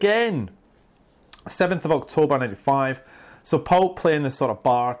 2 again. 7th of October 95. So Pulp playing this sort of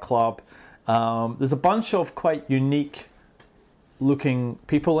bar club. There's a bunch of quite unique looking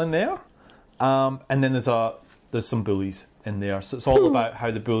people in there. And then there's some bullies in there. So it's all about how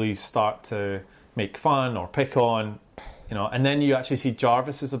the bullies start to make fun or pick on, and then you actually see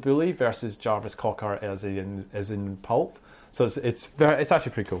Jarvis as a bully versus Jarvis Cocker as in Pulp. So it's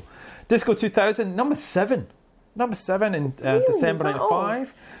actually pretty cool. Disco 2000, number 7 in December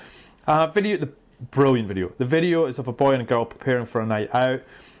 95. The brilliant video. The video is of a boy and a girl preparing for a night out,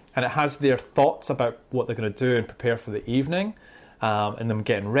 and it has their thoughts about what they're going to do and prepare for the evening, and them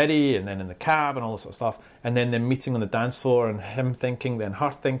getting ready, and then in the cab and all this sort of stuff, and then them meeting on the dance floor, and him thinking, then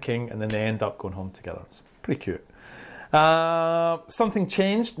her thinking, and then they end up going home together. It's pretty cute. Something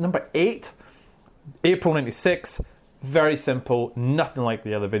Changed, number 8, April 96. Very simple, nothing like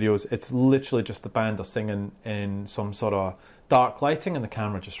the other videos. It's literally just the band are singing in some sort of dark lighting and the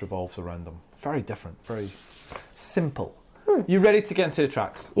camera just revolves around them. Very different, very simple. You ready to get into the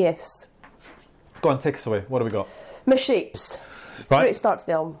tracks? Yes. Go on, take us away. What do we got? Misshapes. Right. Great start to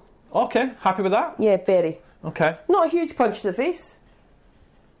the album. Okay, happy with that? Yeah, very. Okay. Not a huge punch to the face.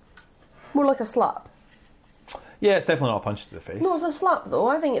 More like a slap. Yeah, it's definitely not a punch to the face. No, it's a slap though.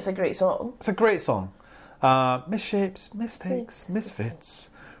 I think it's a great song. It's a great song. Misshapes, mistakes,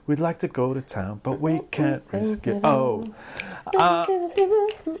 misfits. We'd like to go to town, but we can't risk it.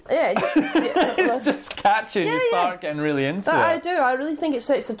 It's just catchy. You start getting really into it. I do. I really think it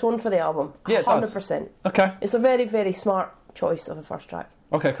sets the tone for the album. Yeah, it 100%. does. Okay. It's a very, very smart choice of a first track.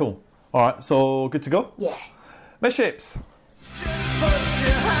 Okay, cool. All right, so good to go? Yeah. Misshapes. Just put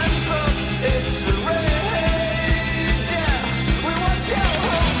your hands up, it's the rage, yeah. We want your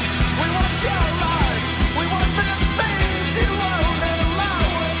homes, we want your lives, we want the things you won't allow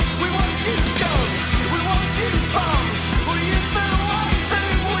us. We want used guns, we want used bombs, we use the one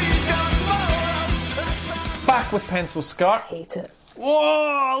thing we've got more of. Back with Pencil Skirt. Hate it.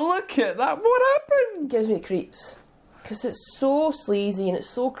 Whoa, look at that. What happened? Gives me the creeps. Because it's so sleazy and it's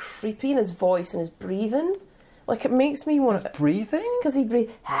so creepy in his voice and his breathing. Like, it makes me want to... Breathing? Because he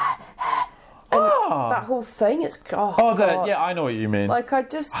breathes... And that whole thing, it's... Yeah, I know what you mean. Like, I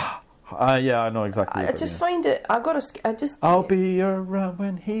just... Yeah, I know exactly. I what just you find it. I'll be around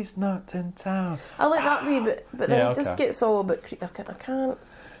when he's not in town. I like that wee bit, but then Yeah, it just okay. gets all a bit. I can't.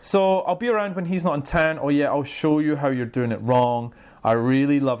 So I'll be around when he's not in town. Oh yeah, I'll show you how you're doing it wrong. I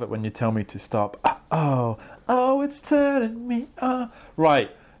really love it when you tell me to stop. Oh, it's turning me on.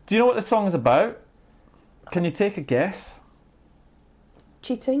 Right. Do you know what this song is about? Can you take a guess?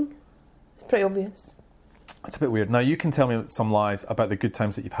 Cheating. It's pretty obvious. It's a bit weird. Now you can tell me some lies about the good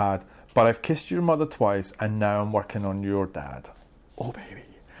times that you've had, but I've kissed your mother twice and now I'm working on your dad. Oh baby.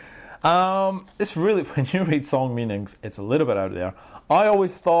 It's really, when you read song meanings, it's a little bit out there. I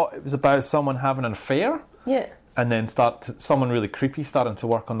always thought it was about someone having an affair. Yeah. And then someone really creepy starting to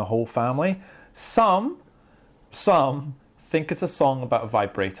work on the whole family. Some think it's a song about a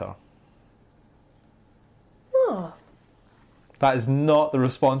vibrator. Oh, That is not the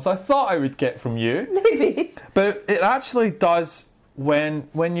response I thought I would get from you. maybe. But it actually does when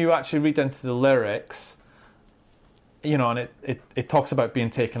you actually read into the lyrics, you know, and it talks about being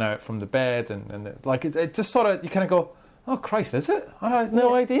taken out from the bed and it just sort of, you kind of go, oh Christ, is it? I had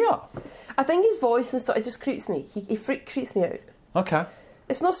no idea. I think his voice and stuff, it just creeps me. He creeps me out. Okay.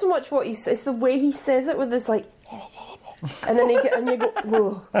 It's not so much what he says, it's the way he says it with this like, and then you go,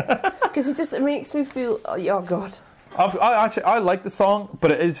 whoa, because it makes me feel, oh God. I like the song,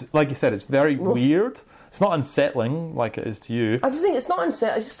 but it is, like you said, it's very weird. It's not unsettling like it is to you. I just think it's not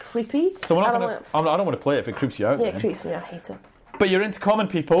unsettling, it's just creepy. So we're not And gonna. I don't want to play it if it creeps you out. Yeah, then. it creeps me. I hate it. But you're into Common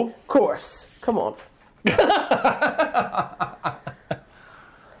People. Of course. Come on.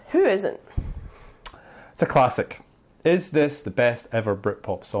 Who isn't? It's a classic. Is this the best ever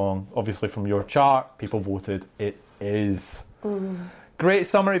Britpop song? Obviously from your chart, people voted it is. Great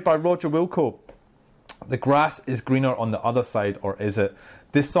summary by Roger Wilco. The grass is greener on the other side, or is it?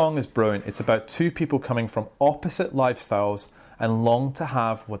 This song is brilliant. It's about two people coming from opposite lifestyles and long to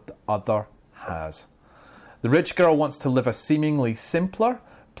have what the other has. The rich girl wants to live a seemingly simpler,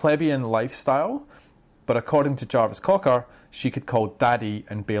 plebeian lifestyle, but according to Jarvis Cocker, she could call daddy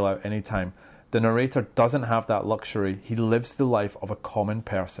and bail out anytime. The narrator doesn't have that luxury. He lives the life of a common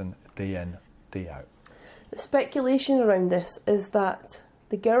person day in, day out. The speculation around this is that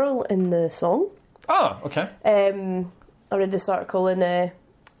the girl in the song, Okay. I read this article in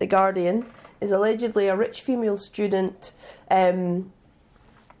The Guardian, is allegedly a rich female student who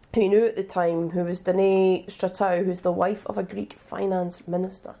he knew at the time, who was Danae Stratou, who's the wife of a Greek finance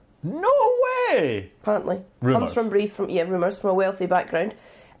minister. No way! Apparently. Rumours. Comes from rumours, from a wealthy background.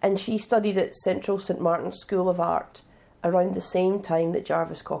 And she studied at Central St Martin's School of Art around the same time that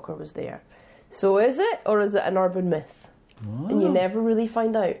Jarvis Cocker was there. So is it, or is it an urban myth? And you never really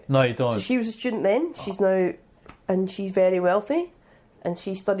find out. No, you don't. So she was a student then, she's now, and she's very wealthy, and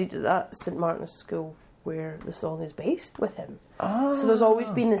she studied at that St Martin's School where the song is based with him. So there's always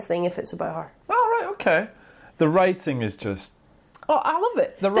been this thing if it's about her. Oh, right, okay. The writing is just... Oh, I love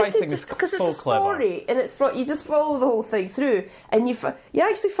it. The This writing is just is because so it's a story, and it's you just follow the whole thing through, and you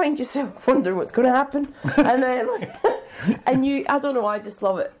actually find yourself wondering what's going to happen, and then I don't know, I just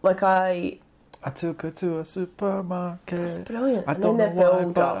love it. Like I took her to a supermarket. It's brilliant. I And don't then know they why,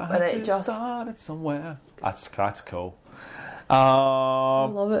 build but up, I had and it to just- start it somewhere. That's cool. I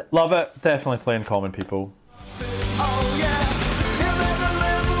love it. Love it. Definitely playing Common People. Oh yeah, you never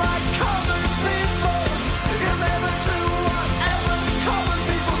live like common people. You never do whatever common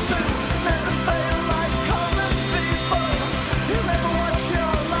people do. Never fail like common people. You never watch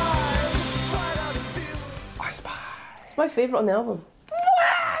your lives slide out of view. I Spy. It's my favourite on the album.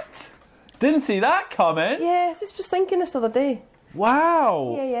 What? Didn't see that coming. Yeah, I just was thinking this the other day.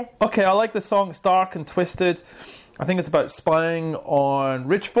 Wow. Yeah. Okay, I like the song. It's dark and twisted. I think it's about spying on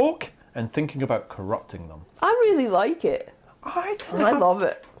rich folk and thinking about corrupting them. I really like it. I I love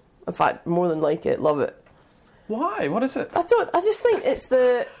it. In fact, more than like it, love it. Why? What is it? I just think it's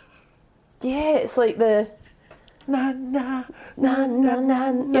the... Yeah, it's like the... Na na. Na, na,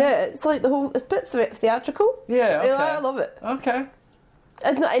 na, na. Yeah, it's like the whole... It's a bit theatrical. Yeah, okay. I love it. Okay.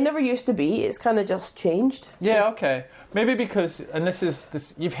 It never used to be. It's kind of just changed. Yeah, okay. Maybe because, and this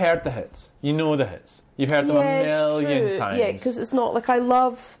is, you've heard the hits. You know the hits. You've heard them a million true. times. Yeah, because it's not like I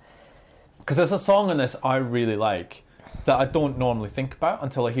love... Because there's a song in this I really like that I don't normally think about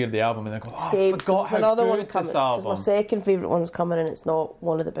until I hear the album and I go, oh, Same. I forgot There's how another good one this coming. Because my album. second favourite one's coming and it's not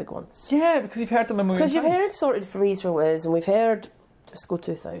one of the big ones. Yeah, because you've heard them a million times. Because you've heard Sorted for Ease for Wiz and we've heard Disco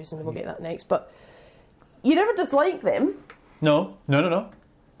 2000 and we'll get that next. But you never dislike them. No.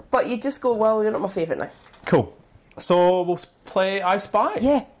 But you just go, well, you're not my favourite now. Cool. So we'll play I Spy.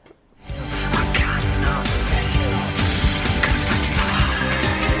 Yeah.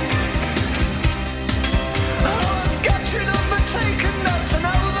 Oh, I've got your number, taken notes. I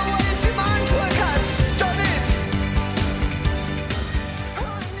know the ways you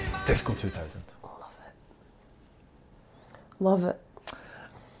Love it.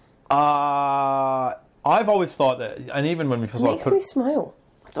 I've always thought that, and even when we It makes me smile.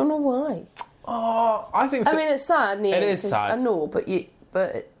 I don't know why. I think. I mean, it's sad. In the end, is 'cause sad. I know,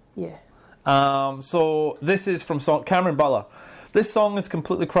 yeah. So this is from Cameron Butler. This song is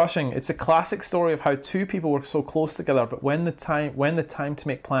completely crushing. It's a classic story of how two people were so close together, but when the time to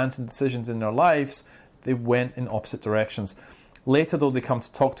make plans and decisions in their lives, they went in opposite directions. Later, though, they come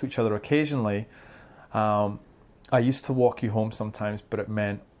to talk to each other occasionally. I used to walk you home sometimes, but it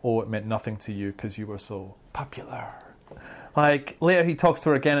meant nothing to you because you were so popular. Like, later he talks to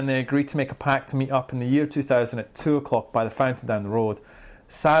her again and they agree to make a pact to meet up in the year 2000 at 2 o'clock by the fountain down the road.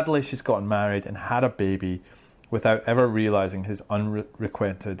 Sadly, she's gotten married and had a baby without ever realising his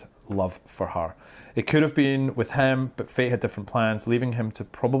unrequited love for her. It could have been with him, but fate had different plans, leaving him to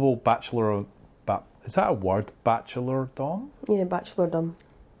probable is that a word? Bachelordom? Yeah, bachelordom.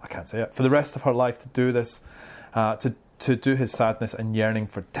 I can't say it. For the rest of her life to do this, to do his sadness and yearning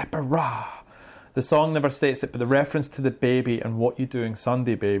for Deborah. The song never states it, but the reference to the baby and what you doing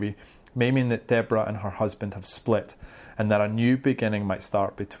Sunday, baby, may mean that Deborah and her husband have split and that a new beginning might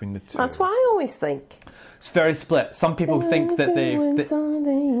start between the two. That's what I always think. It's very split. Some people think that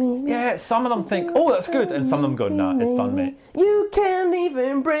yeah, some of them think, oh, that's good, and some of them go, nah, it's done, mate. You can't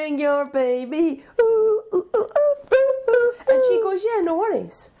even bring your baby. Ooh, ooh, ooh, ooh, ooh, ooh. And she goes, yeah, no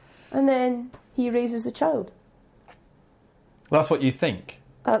worries. And then he raises the child. That's what you think.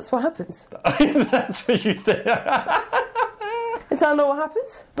 That's what happens. That's what you think. Is that not what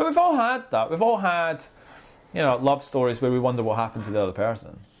happens? But we've all had that. We've all had, love stories where we wonder what happened to the other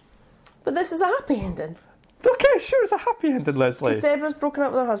person. But this is a happy ending. Okay, sure, it's a happy ending, Leslie. Because Deborah's broken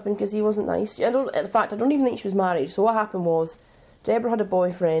up with her husband because he wasn't nice. In fact, I don't even think she was married. So what happened was, Deborah had a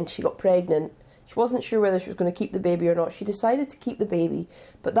boyfriend, she got pregnant, she wasn't sure whether she was going to keep the baby or not. She decided to keep the baby,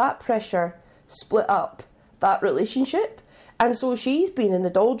 but that pressure split up that relationship. And so she's been in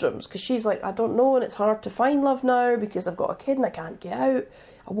the doldrums because she's like, I don't know, and it's hard to find love now because I've got a kid and I can't get out.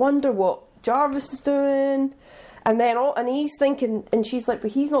 I wonder what Jarvis is doing. And then, and he's thinking, and she's like,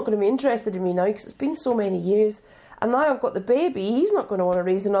 but he's not going to be interested in me now because it's been so many years. And now I've got the baby, he's not going to want to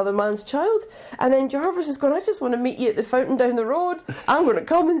raise another man's child. And then Jarvis is going, I just want to meet you at the fountain down the road. I'm going to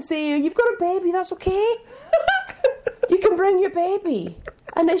come and see you. You've got a baby, that's okay. You can bring your baby.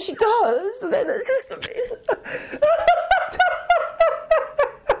 And then she does, and then it's just amazing.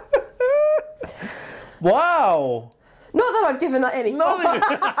 Wow. Not that I've given that any thought.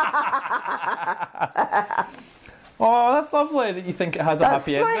 Oh, that's lovely that you think it has a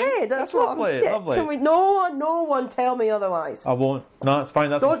happy ending. That's my head. That's what lovely. Yeah, Lovely. Can we? No one tell me otherwise. I won't. No, it's fine.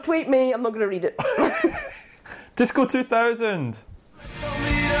 That's Don't tweet me. I'm not going to read it. Disco 2000.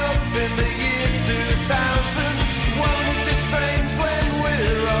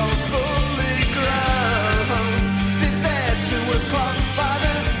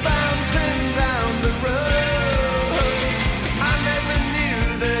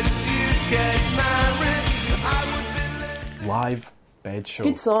 Live bed show.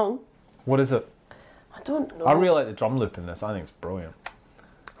 Good song. What is it? I don't know. I really like the drum loop in this. I think it's brilliant.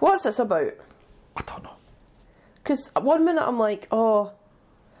 What's this about? I don't know. Because 1 minute I'm like, oh,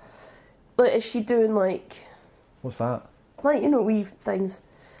 like, is she doing like What's that? wee things?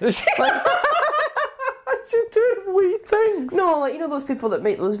 Is she, Like, she's doing wee things. no, like those people that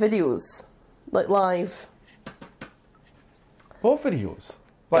make those videos, like live. What videos?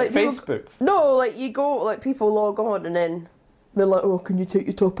 Like people- Facebook? No, like you go, like people log on and then they're like, oh, can you take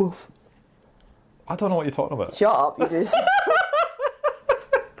your top off? I don't know what you're talking about. Shut up, you just.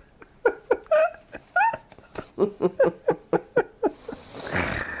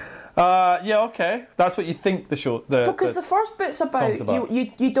 Yeah, okay. That's what you think the show... Because the first bit's about, song's about.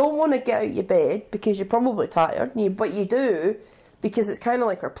 you don't want to get out your bed because you're probably tired, but you do because it's kind of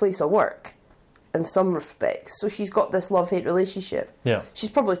like her place of work in some respects. So she's got this love-hate relationship. Yeah.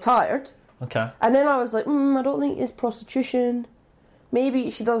 She's probably tired. Okay. And then I was like, I don't think it's prostitution. Maybe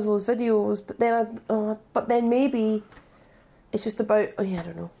she does those videos, but then maybe it's just about, I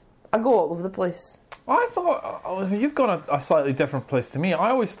don't know. I go all over the place. I thought... you've gone a slightly different place to me. I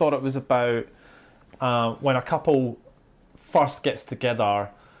always thought it was about when a couple first gets together,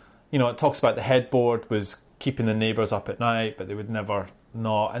 it talks about the headboard was keeping the neighbours up at night, but they would never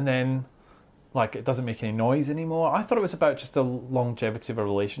not. And then, it doesn't make any noise anymore. I thought it was about just the longevity of a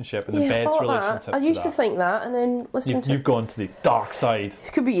relationship and the bed's relationship. I used to think that, and then listen You've gone to the dark side. This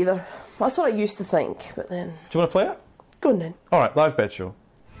could be either. That's what I used to think, but then... Do you want to play it? Go on then. All right, live bed show.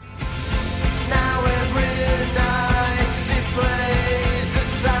 Now every night she plays a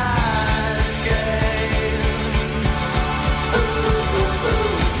sad game.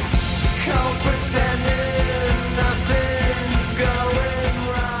 Cold pretending nothing's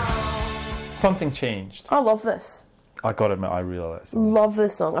Something Changed. I love this. I gotta admit, I really like this song. Love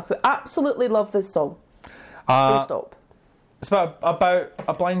this song. Absolutely love this song. Full stop. It's about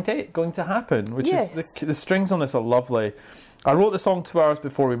a blind date going to happen, which Yes. is the strings on this are lovely. I wrote the song 2 hours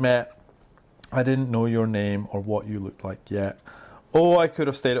before we met. I didn't know your name or what you looked like yet. Oh, I could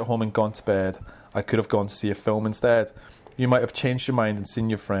have stayed at home and gone to bed. I could have gone to see a film instead. You might have changed your mind and seen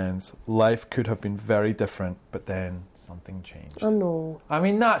your friends. Life could have been very different, but then something changed. I know. I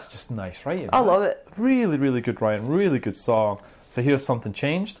mean, that's just nice writing. I love it. Really, really good writing. Really good song. So here's Something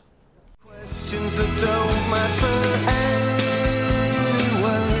Changed. Questions that don't matter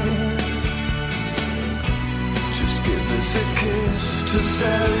anyway. Just give us a kiss to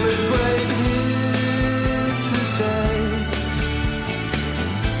celebrate here today.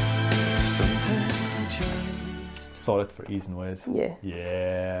 Something changed. Sorted for Ease and Wiz. Yeah.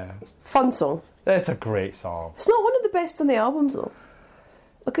 Yeah. Fun song. It's a great song. It's not one of the best on the albums, though.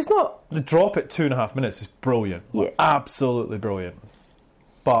 Like, it's not... The drop at 2.5 minutes is brilliant. Yeah. Absolutely brilliant.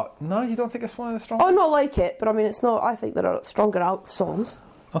 But no, you don't think it's one of the strongest? I not like it, but I mean, it's not... I think there are stronger songs.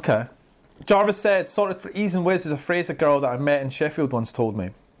 Okay. Jarvis said, sorted for Ease and Wiz is a Fraser girl that I met in Sheffield once told me.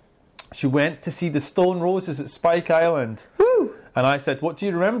 She went to see the Stone Roses at Spike Island. Woo! And I said, what do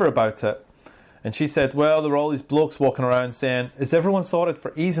you remember about it? And she said, well, there were all these blokes walking around saying, is everyone sorted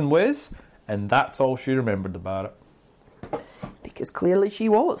for Ease and Wiz? And that's all she remembered about it. Because clearly she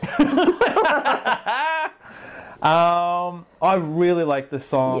was. I really like this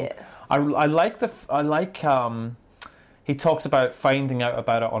song. Yeah. I like he talks about finding out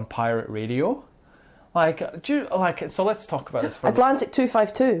about it on pirate radio. Like, do you like it? So let's talk about this for a minute. Atlantic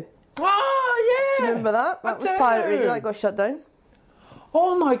 252. Oh, yeah! Do you remember that? That was pirate radio that got shut down.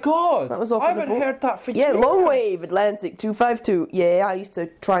 Oh my god! That was off I on the haven't boat. heard that for Yeah, years. long wave, Atlantic 252. Yeah, I used to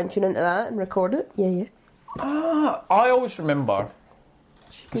try and tune into that and record it. Yeah, yeah. I always remember.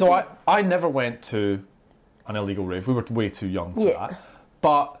 So I never went to an illegal rave. We were way too young for Yeah. that.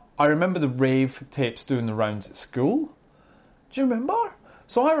 But I remember the rave tapes doing the rounds at school. Do you remember?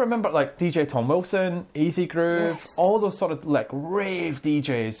 So I remember like DJ Tom Wilson, Easy Groove, Yes. all those sort of like rave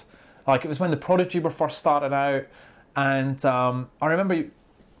DJs. Like it was when the Prodigy were first starting out. And I remember, do you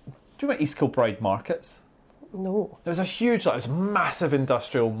remember East Kilbride markets? No. There was a huge, like, it was a massive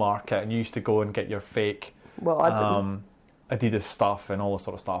industrial market, and you used to go and get your fake Well, I didn't. Adidas stuff and all this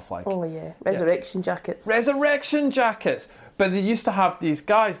sort of stuff. Like Oh, yeah. Resurrection jackets. resurrection jackets. But they used to have these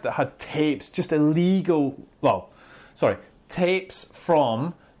guys that had tapes, just illegal. Tapes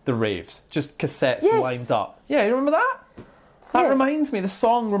from the raves, just cassettes Yes. lined up. Yeah, you remember that? That Yeah. reminds me. The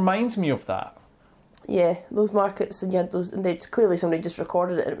song reminds me of that. Yeah, those markets, and you had those, and they'd clearly somebody just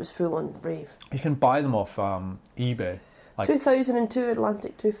recorded it and it was full on rave. You can buy them off eBay. Like 2002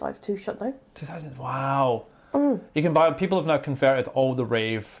 Atlantic 252 shut down. 2000. Wow. You can buy. People have now converted all the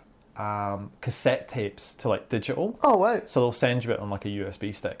rave cassette tapes to like digital. Oh, wow. So they'll send you it on like a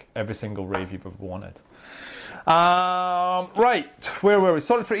USB stick. Every single rave you've ever wanted. Right, where were we?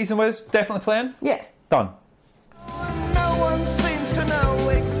 Sorted for Ease and Wiz. Definitely playing. Yeah. Done. No one seems to know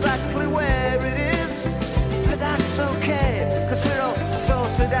exactly where it is, but that's okay, cause we're all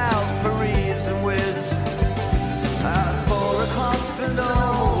sorted out for Ease and Wiz. At 4 o'clock the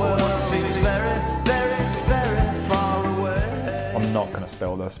normal world seems very, very, very far away. I'm not going to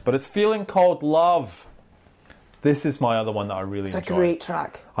spell this, but it's Feeling Called Love. This is my other one that I really It's enjoy. a great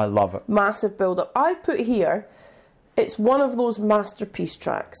track. I love it. Massive build up. I've put here, it's one of those masterpiece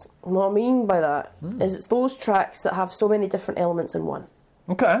tracks. And what I mean by that is it's those tracks that have so many different elements in one.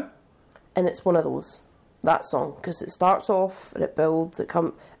 Okay. And it's one of those, that song, because it starts off and it builds,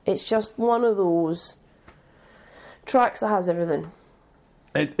 it's just one of those tracks that has everything.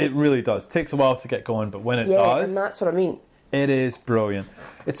 It really does. Takes a while to get going, but when it Yeah, does, and that's what I mean. it is brilliant.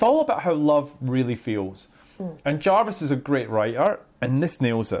 It's all about how love really feels. And Jarvis is a great writer, and this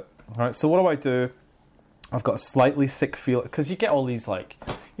nails it. All right, so what do? I've got a slightly sick feel, because you get all these, like,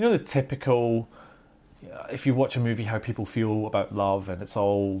 you know, the typical, if you watch a movie, how people feel about love, and it's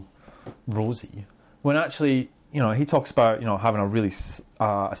all rosy. When actually, you know, he talks about, you know, having a really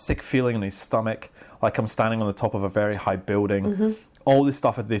a sick feeling in his stomach, like I'm standing on the top of a very high building. All this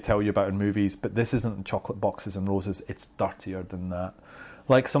stuff that they tell you about in movies, but this isn't chocolate boxes and roses. It's dirtier than that.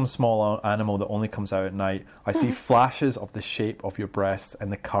 Like some small animal that only comes out at night, I see flashes of the shape of your breasts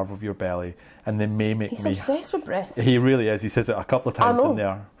and the curve of your belly, and they may make He's me... obsessed with breasts. He really is. He says it a couple of times I know. in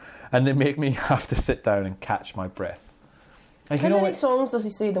there. And they make me have to sit down and catch my breath. And How you know many what? songs does he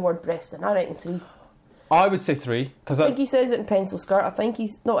say the word breast in? I reckon 3. I would say 3. Because I think he says it in Pencil Skirt. I think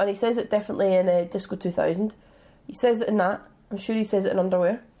and he says it definitely in Disco 2000. He says it in that. I'm sure he says it in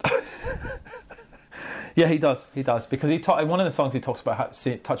Underwear. Yeah, he does. He does because in one of the songs he talks about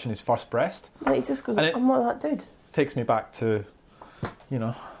touching his first breast. Like, he just goes, And I'm not that dude. Takes me back to, you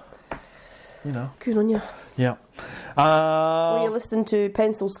know. Good on you. Yeah. Were you listening to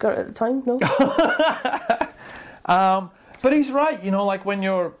Pencil Skirt at the time? No. But he's right. You know, like when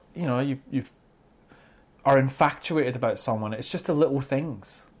you're, you know, you are infatuated about someone, it's just the little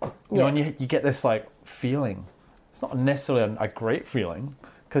things. You know, and you get this like feeling. It's not necessarily a great feeling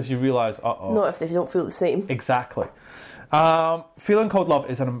because you realise, Not if they don't feel the same. Exactly. Feeling Cold Love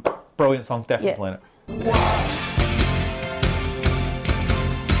is a brilliant song, definitely playing it. What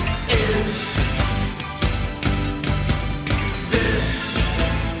is this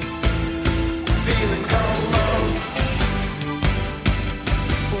feeling called love?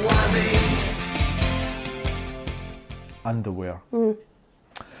 Why me? Underwear.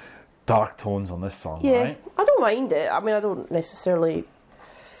 Dark tones on this song, Yeah, right? I don't mind it. I mean, I don't necessarily...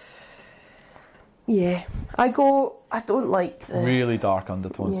 Yeah. I don't like the... Really dark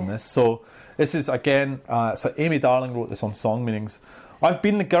undertones in Yeah. this. So this is, again, so Amy Darling wrote this on Song Meanings. I've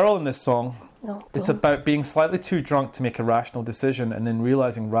been the girl in this song. No, It's don't. about being slightly too drunk to make a rational decision and then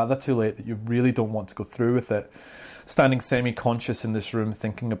realising rather too late that you really don't want to go through with it. Standing semi-conscious in this room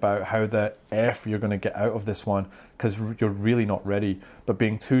thinking about how the F you're going to get out of this one because you're really not ready, but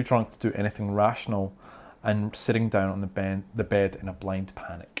being too drunk to do anything rational and sitting down on the bed in a blind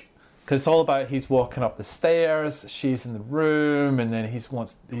panic. Because it's all about he's walking up the stairs, she's in the room, and then he's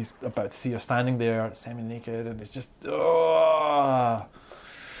about to see her standing there semi-naked, and it's just... Oh.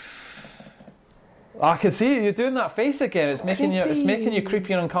 I can see it. You're doing that face again. It's making you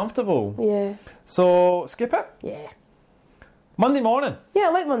creepy and uncomfortable. Yeah. So skip it. Yeah. Monday morning. Yeah, I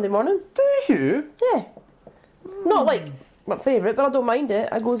like Monday morning. Do you? Yeah. Not like my favourite, but I don't mind it.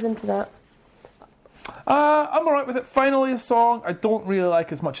 I goes into that. I'm alright with it. Finally, a song I don't really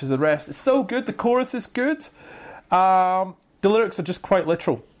like as much as the rest. It's still good. The chorus is good. The lyrics are just quite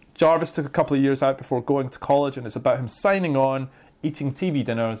literal. Jarvis took a couple of years out before going to college, and it's about him signing on, eating TV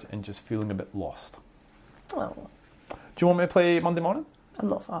dinners, and just feeling a bit lost. Oh, Do you want me to play Monday morning? I'm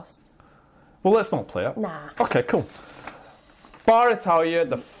not fast. Well, let's not play it. Nah. Okay, cool. Bar Italia,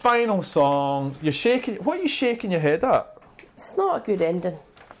 the final song. You're shaking. What are you shaking your head at? It's not a good ending.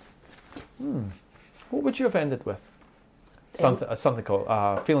 What would you have ended with? Something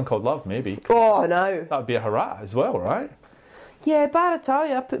called Feeling Called Love, maybe. Oh, no. That would be a hurrah as well, right? Yeah, Bar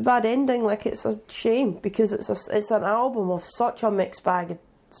Italia, I put bad ending. Like, it's a shame because it's an album of such a mixed bag of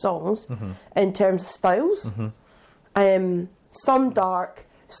songs in terms of styles. Some dark,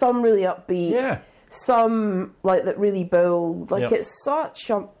 some really upbeat, Yeah. some like that really build. Like, Yep. it's such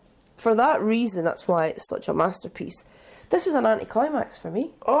a... For that reason, that's why it's such a masterpiece. This is an anticlimax for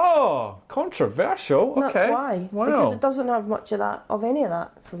me. Oh, controversial. Okay. That's why. Wow. Because it doesn't have much of that, of any of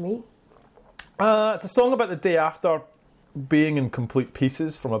that for me. It's a song about the day after being in complete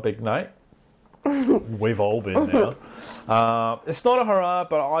pieces from a big night. We've all been there. It's not a hurrah,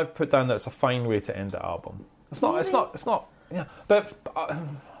 but I've put down that it's a fine way to end the album. It's not. It's not. Yeah, but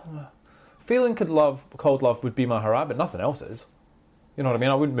Feeling Cold Love would be my hurrah, but nothing else is. You know what I mean?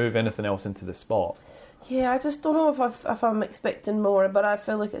 I wouldn't move anything else into this spot. Yeah, I just don't know if I'm expecting more, but I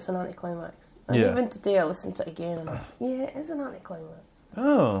feel like it's an anticlimax. And Yeah. even today I listened to it again and yeah, it is an anticlimax.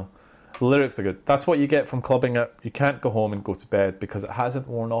 Oh, the lyrics are good. That's what you get from clubbing it. You can't go home and go to bed because it hasn't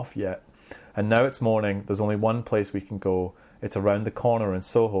worn off yet. And now it's morning. There's only one place we can go. It's around the corner in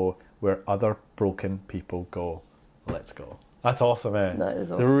Soho where other broken people go. Let's go. That's awesome, eh? That is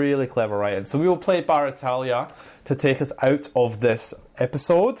They're awesome. really clever writing. So we will play Bar Italia to take us out of this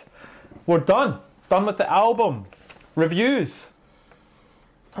episode. We're done. Done with the album. Reviews.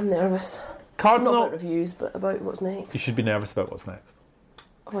 I'm nervous. Not Cardinal. about reviews, but about what's You next. should be nervous about what's next.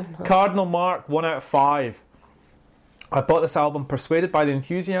 Oh, no. Cardinal Mark, 1 out of 5. I bought this album persuaded by the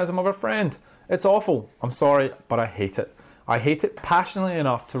enthusiasm of a friend. It's awful. I'm sorry, but I hate it. I hate it passionately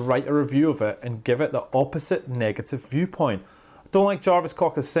enough to write a review of it and give it the opposite negative viewpoint. I don't like Jarvis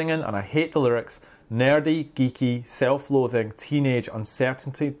Cocker's singing and I hate the lyrics. Nerdy, geeky, self-loathing, teenage,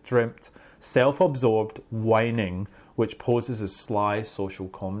 uncertainty-dreamt, self-absorbed whining, which poses as sly social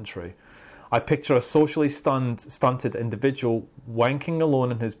commentary. I picture a socially stunted individual wanking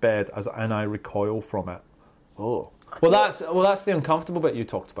alone in his bed and I recoil from it. Oh. Well, that's the uncomfortable bit you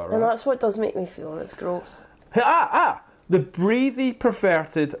talked about, And right? that's what does make me feel, it's gross. The breathy,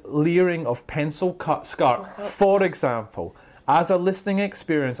 perverted leering of pencil cut skirt, for example. As a listening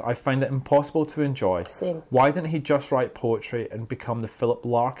experience, I find it impossible to enjoy. Same. Why didn't he just write poetry and become the Philip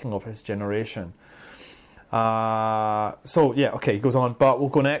Larkin of his generation? So yeah, okay, he goes on, but we'll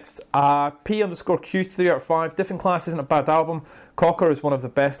go next. P_Q 3 out of 5. Different Class isn't a bad album. Cocker is one of the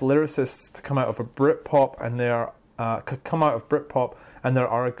best lyricists to come out of a Britpop, and there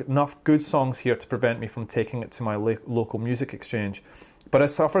are enough good songs here to prevent me from taking it to my local music exchange. But it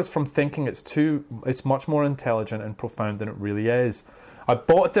suffers from thinking it's much more intelligent and profound than it really is. I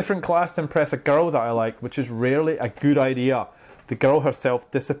bought a Different Class to impress a girl that I liked, which is rarely a good idea. The girl herself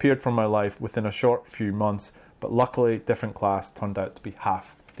disappeared from my life within a short few months, but luckily Different Class turned out to be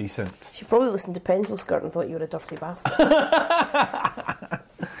half decent. She probably listened to Pencil Skirt and thought you were a dirty bastard.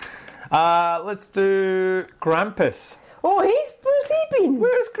 Let's do Grampus. Oh, where's he been?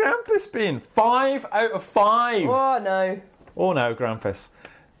 Where's Grampus been? 5 out of 5. Oh, no. Oh no, Grampus.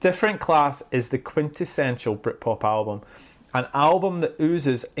 Different Class is the quintessential Britpop album. An album that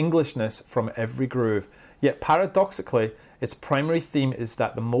oozes Englishness from every groove. Yet paradoxically, its primary theme is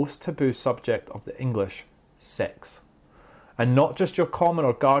that the most taboo subject of the English, sex. And not just your common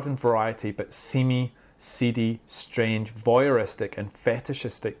or garden variety, but seamy, seedy, strange, voyeuristic and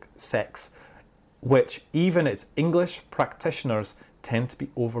fetishistic sex, which even its English practitioners tend to be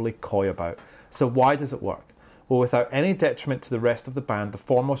overly coy about. So why does it work? Well, without any detriment to the rest of the band, the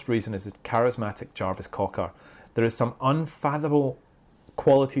foremost reason is the charismatic Jarvis Cocker. There is some unfathomable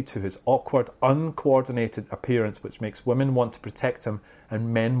quality to his awkward, uncoordinated appearance which makes women want to protect him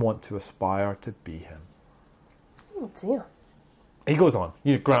and men want to aspire to be him. Oh, dear. He goes on.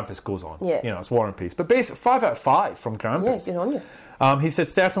 Grampus goes on. Yeah. It's War and Peace. But basically, 5 out of 5 from Grampus. Yeah, good on you. He said,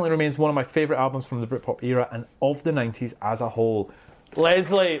 certainly remains one of my favourite albums from the Britpop era and of the 90s as a whole.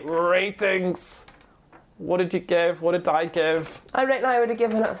 Leslie, ratings. What did you give? What did I give? I reckon I would have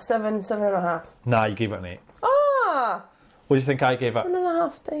given it a 7, 7.5. Nah, you gave it an 8. Ah! What do you think I gave it?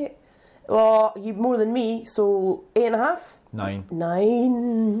 7.5 to 8. Well, you more than me, so 8.5? 9.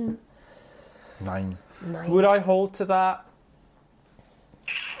 9. 9. 9. Would I hold to that?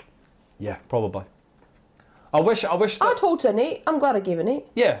 Yeah, probably. I wish I'd that... hold to an 8. I'm glad I gave an 8.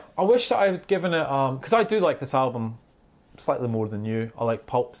 Yeah, I wish that I had given it... Because I do like this album slightly more than you. I like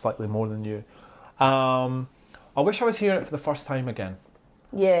Pulp slightly more than you. I wish I was hearing it for the first time again.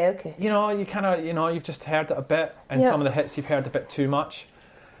 Yeah, okay. You kind of, you've just heard it a bit, and some of the hits you've heard a bit too much.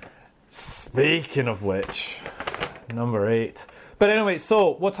 Speaking of which, number 8. But anyway, so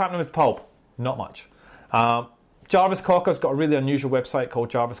what's happening with Pulp? Not much. Jarvis Cocker's got a really unusual website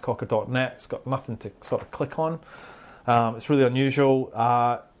called jarviscocker.net. It's got nothing to sort of click on. It's really unusual.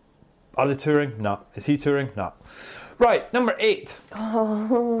 Are they touring? No. Is he touring? No. Right, number 8.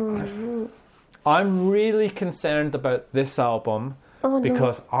 I'm really concerned about this album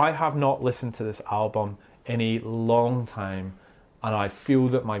because I have not listened to this album in a long time, and I feel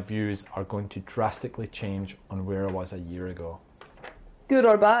that my views are going to drastically change on where I was a year ago. Good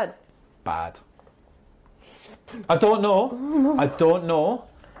or bad? Bad. I don't know. I don't know.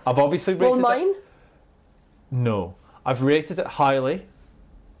 I've obviously rated Well, mine? it. No. I've rated it highly.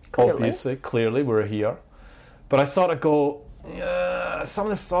 Clearly. Obviously, clearly, we're here. But I sort of go, some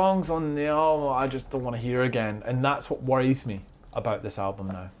of the songs on the album I just don't want to hear again. And that's what worries me about this album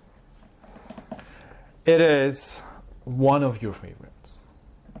now. It is one of your favourites.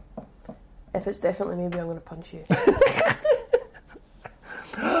 If it's definitely maybe I'm going to punch you.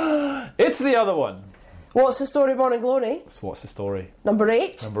 It's the other one. What's the Story, Morning Glory? So what's the story? Number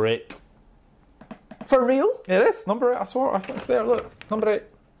 8? Number 8. For real? It is. Number 8. I swear. It's there. Look. Number 8.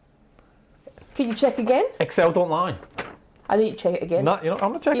 Can you check again? Excel don't lie. I need to check it again. No,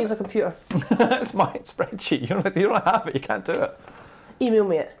 I'm not checking. Use a computer. It's my spreadsheet. You don't have it. You can't do it. Email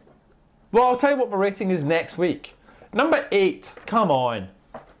me it. Well, I'll tell you what my rating is next week. Number 8. Come on.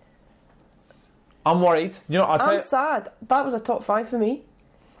 I'm worried. I'll tell I'm you. sad. That was a top 5 for me.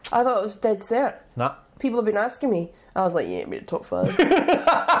 I thought it was dead cert. Nah. People have been asking me. I was like, you ain't made a top 5.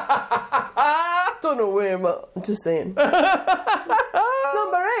 Don't know where, but I'm just saying. Number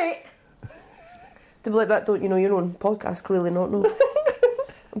 8. To believe that, don't you know your own podcast? Clearly not, no.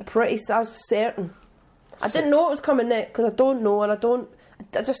 I'm pretty certain. I didn't know it was coming next because I don't know, and I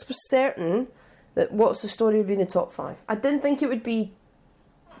just was certain that What's the Story would be in the top 5. I didn't think it would be,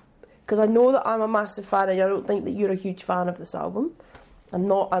 because I know that I'm a massive fan, and I don't think that you're a huge fan of this album.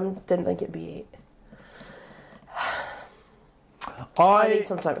 Didn't think it'd be 8. I need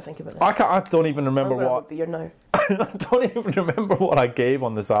some time to think about this. I don't even remember what. Be here now. I don't even remember what I gave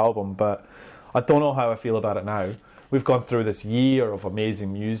on this album, but I don't know how I feel about it now. We've gone through this year of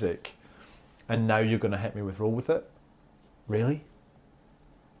amazing music, and now you're going to hit me with Roll With It? Really?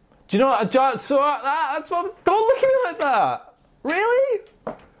 Do you know what? That's what. Don't look at me like that. Really?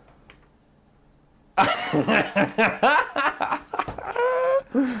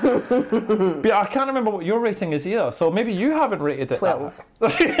 But I can't remember what your rating is either, so maybe you haven't rated it. 12.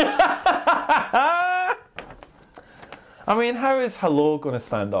 I mean, how is hello going to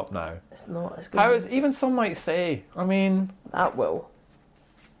stand up now? It's not. It's good. How is, even some might say, I mean... That will.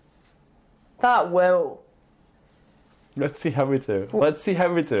 That will. Let's see how we do. Let's see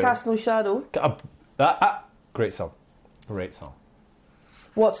how we do. Cast No Shadow. Great song. Great song.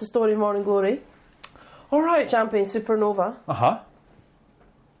 What's the Story, Morning Glory? All right. Champagne Supernova. Uh-huh.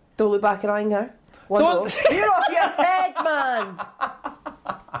 Don't Look Back in Anger. Don't- You're off your head, man!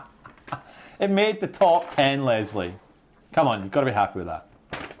 It made the top 10, Leslie. Come on, you've got to be happy with that.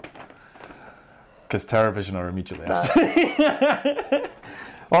 Because TerrorVision are immediately after.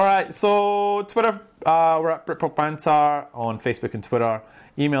 All right, so Twitter, we're at Britpop Banter on Facebook and Twitter.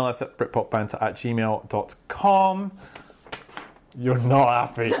 Email us at britpopbanter@gmail.com. You're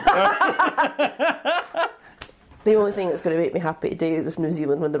not happy. The only thing that's going to make me happy today is if New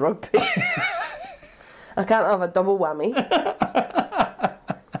Zealand win the rugby. I can't have a double whammy.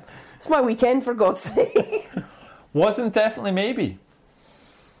 It's my weekend, for God's sake. Wasn't definitely maybe.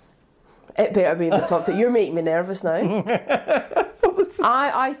 It better be in the top two. You're making me nervous now.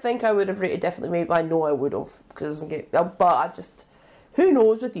 I think I would have rated definitely maybe. I know I would have, because but I just, who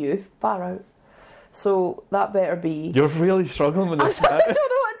knows with you, far out. So that better be. You're really struggling with this. I don't know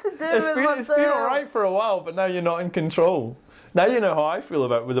what to do with It's been myself. alright for a while, but now you're not in control. Now you know how I feel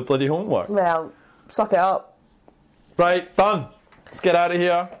about with the bloody homework. Well, suck it up. Right, done. Let's get out of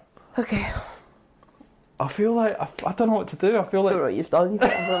here. Okay. I feel like I don't know what to do. I feel I don't know like what you've done.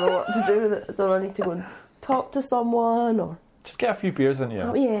 I don't know what to do with it. I don't know, I need to go and talk to someone or. just get a few beers in you.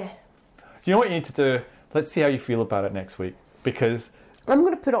 Oh, yeah. You know what you need to do? Let's see how you feel about it next week. Because I'm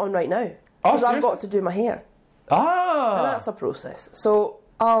going to put it on right now. Oh, Because I've seriously? got to do my hair. And that's a process. So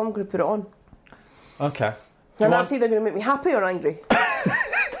I'm going to put it on. Okay. Do you And that's want- either going to make me happy or angry.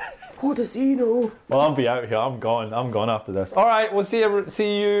 What does he know? Well, I'll be out here. I'm gone. I'm gone after this. All right. We'll see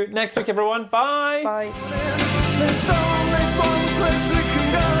you next week, everyone. Bye. Bye. There's so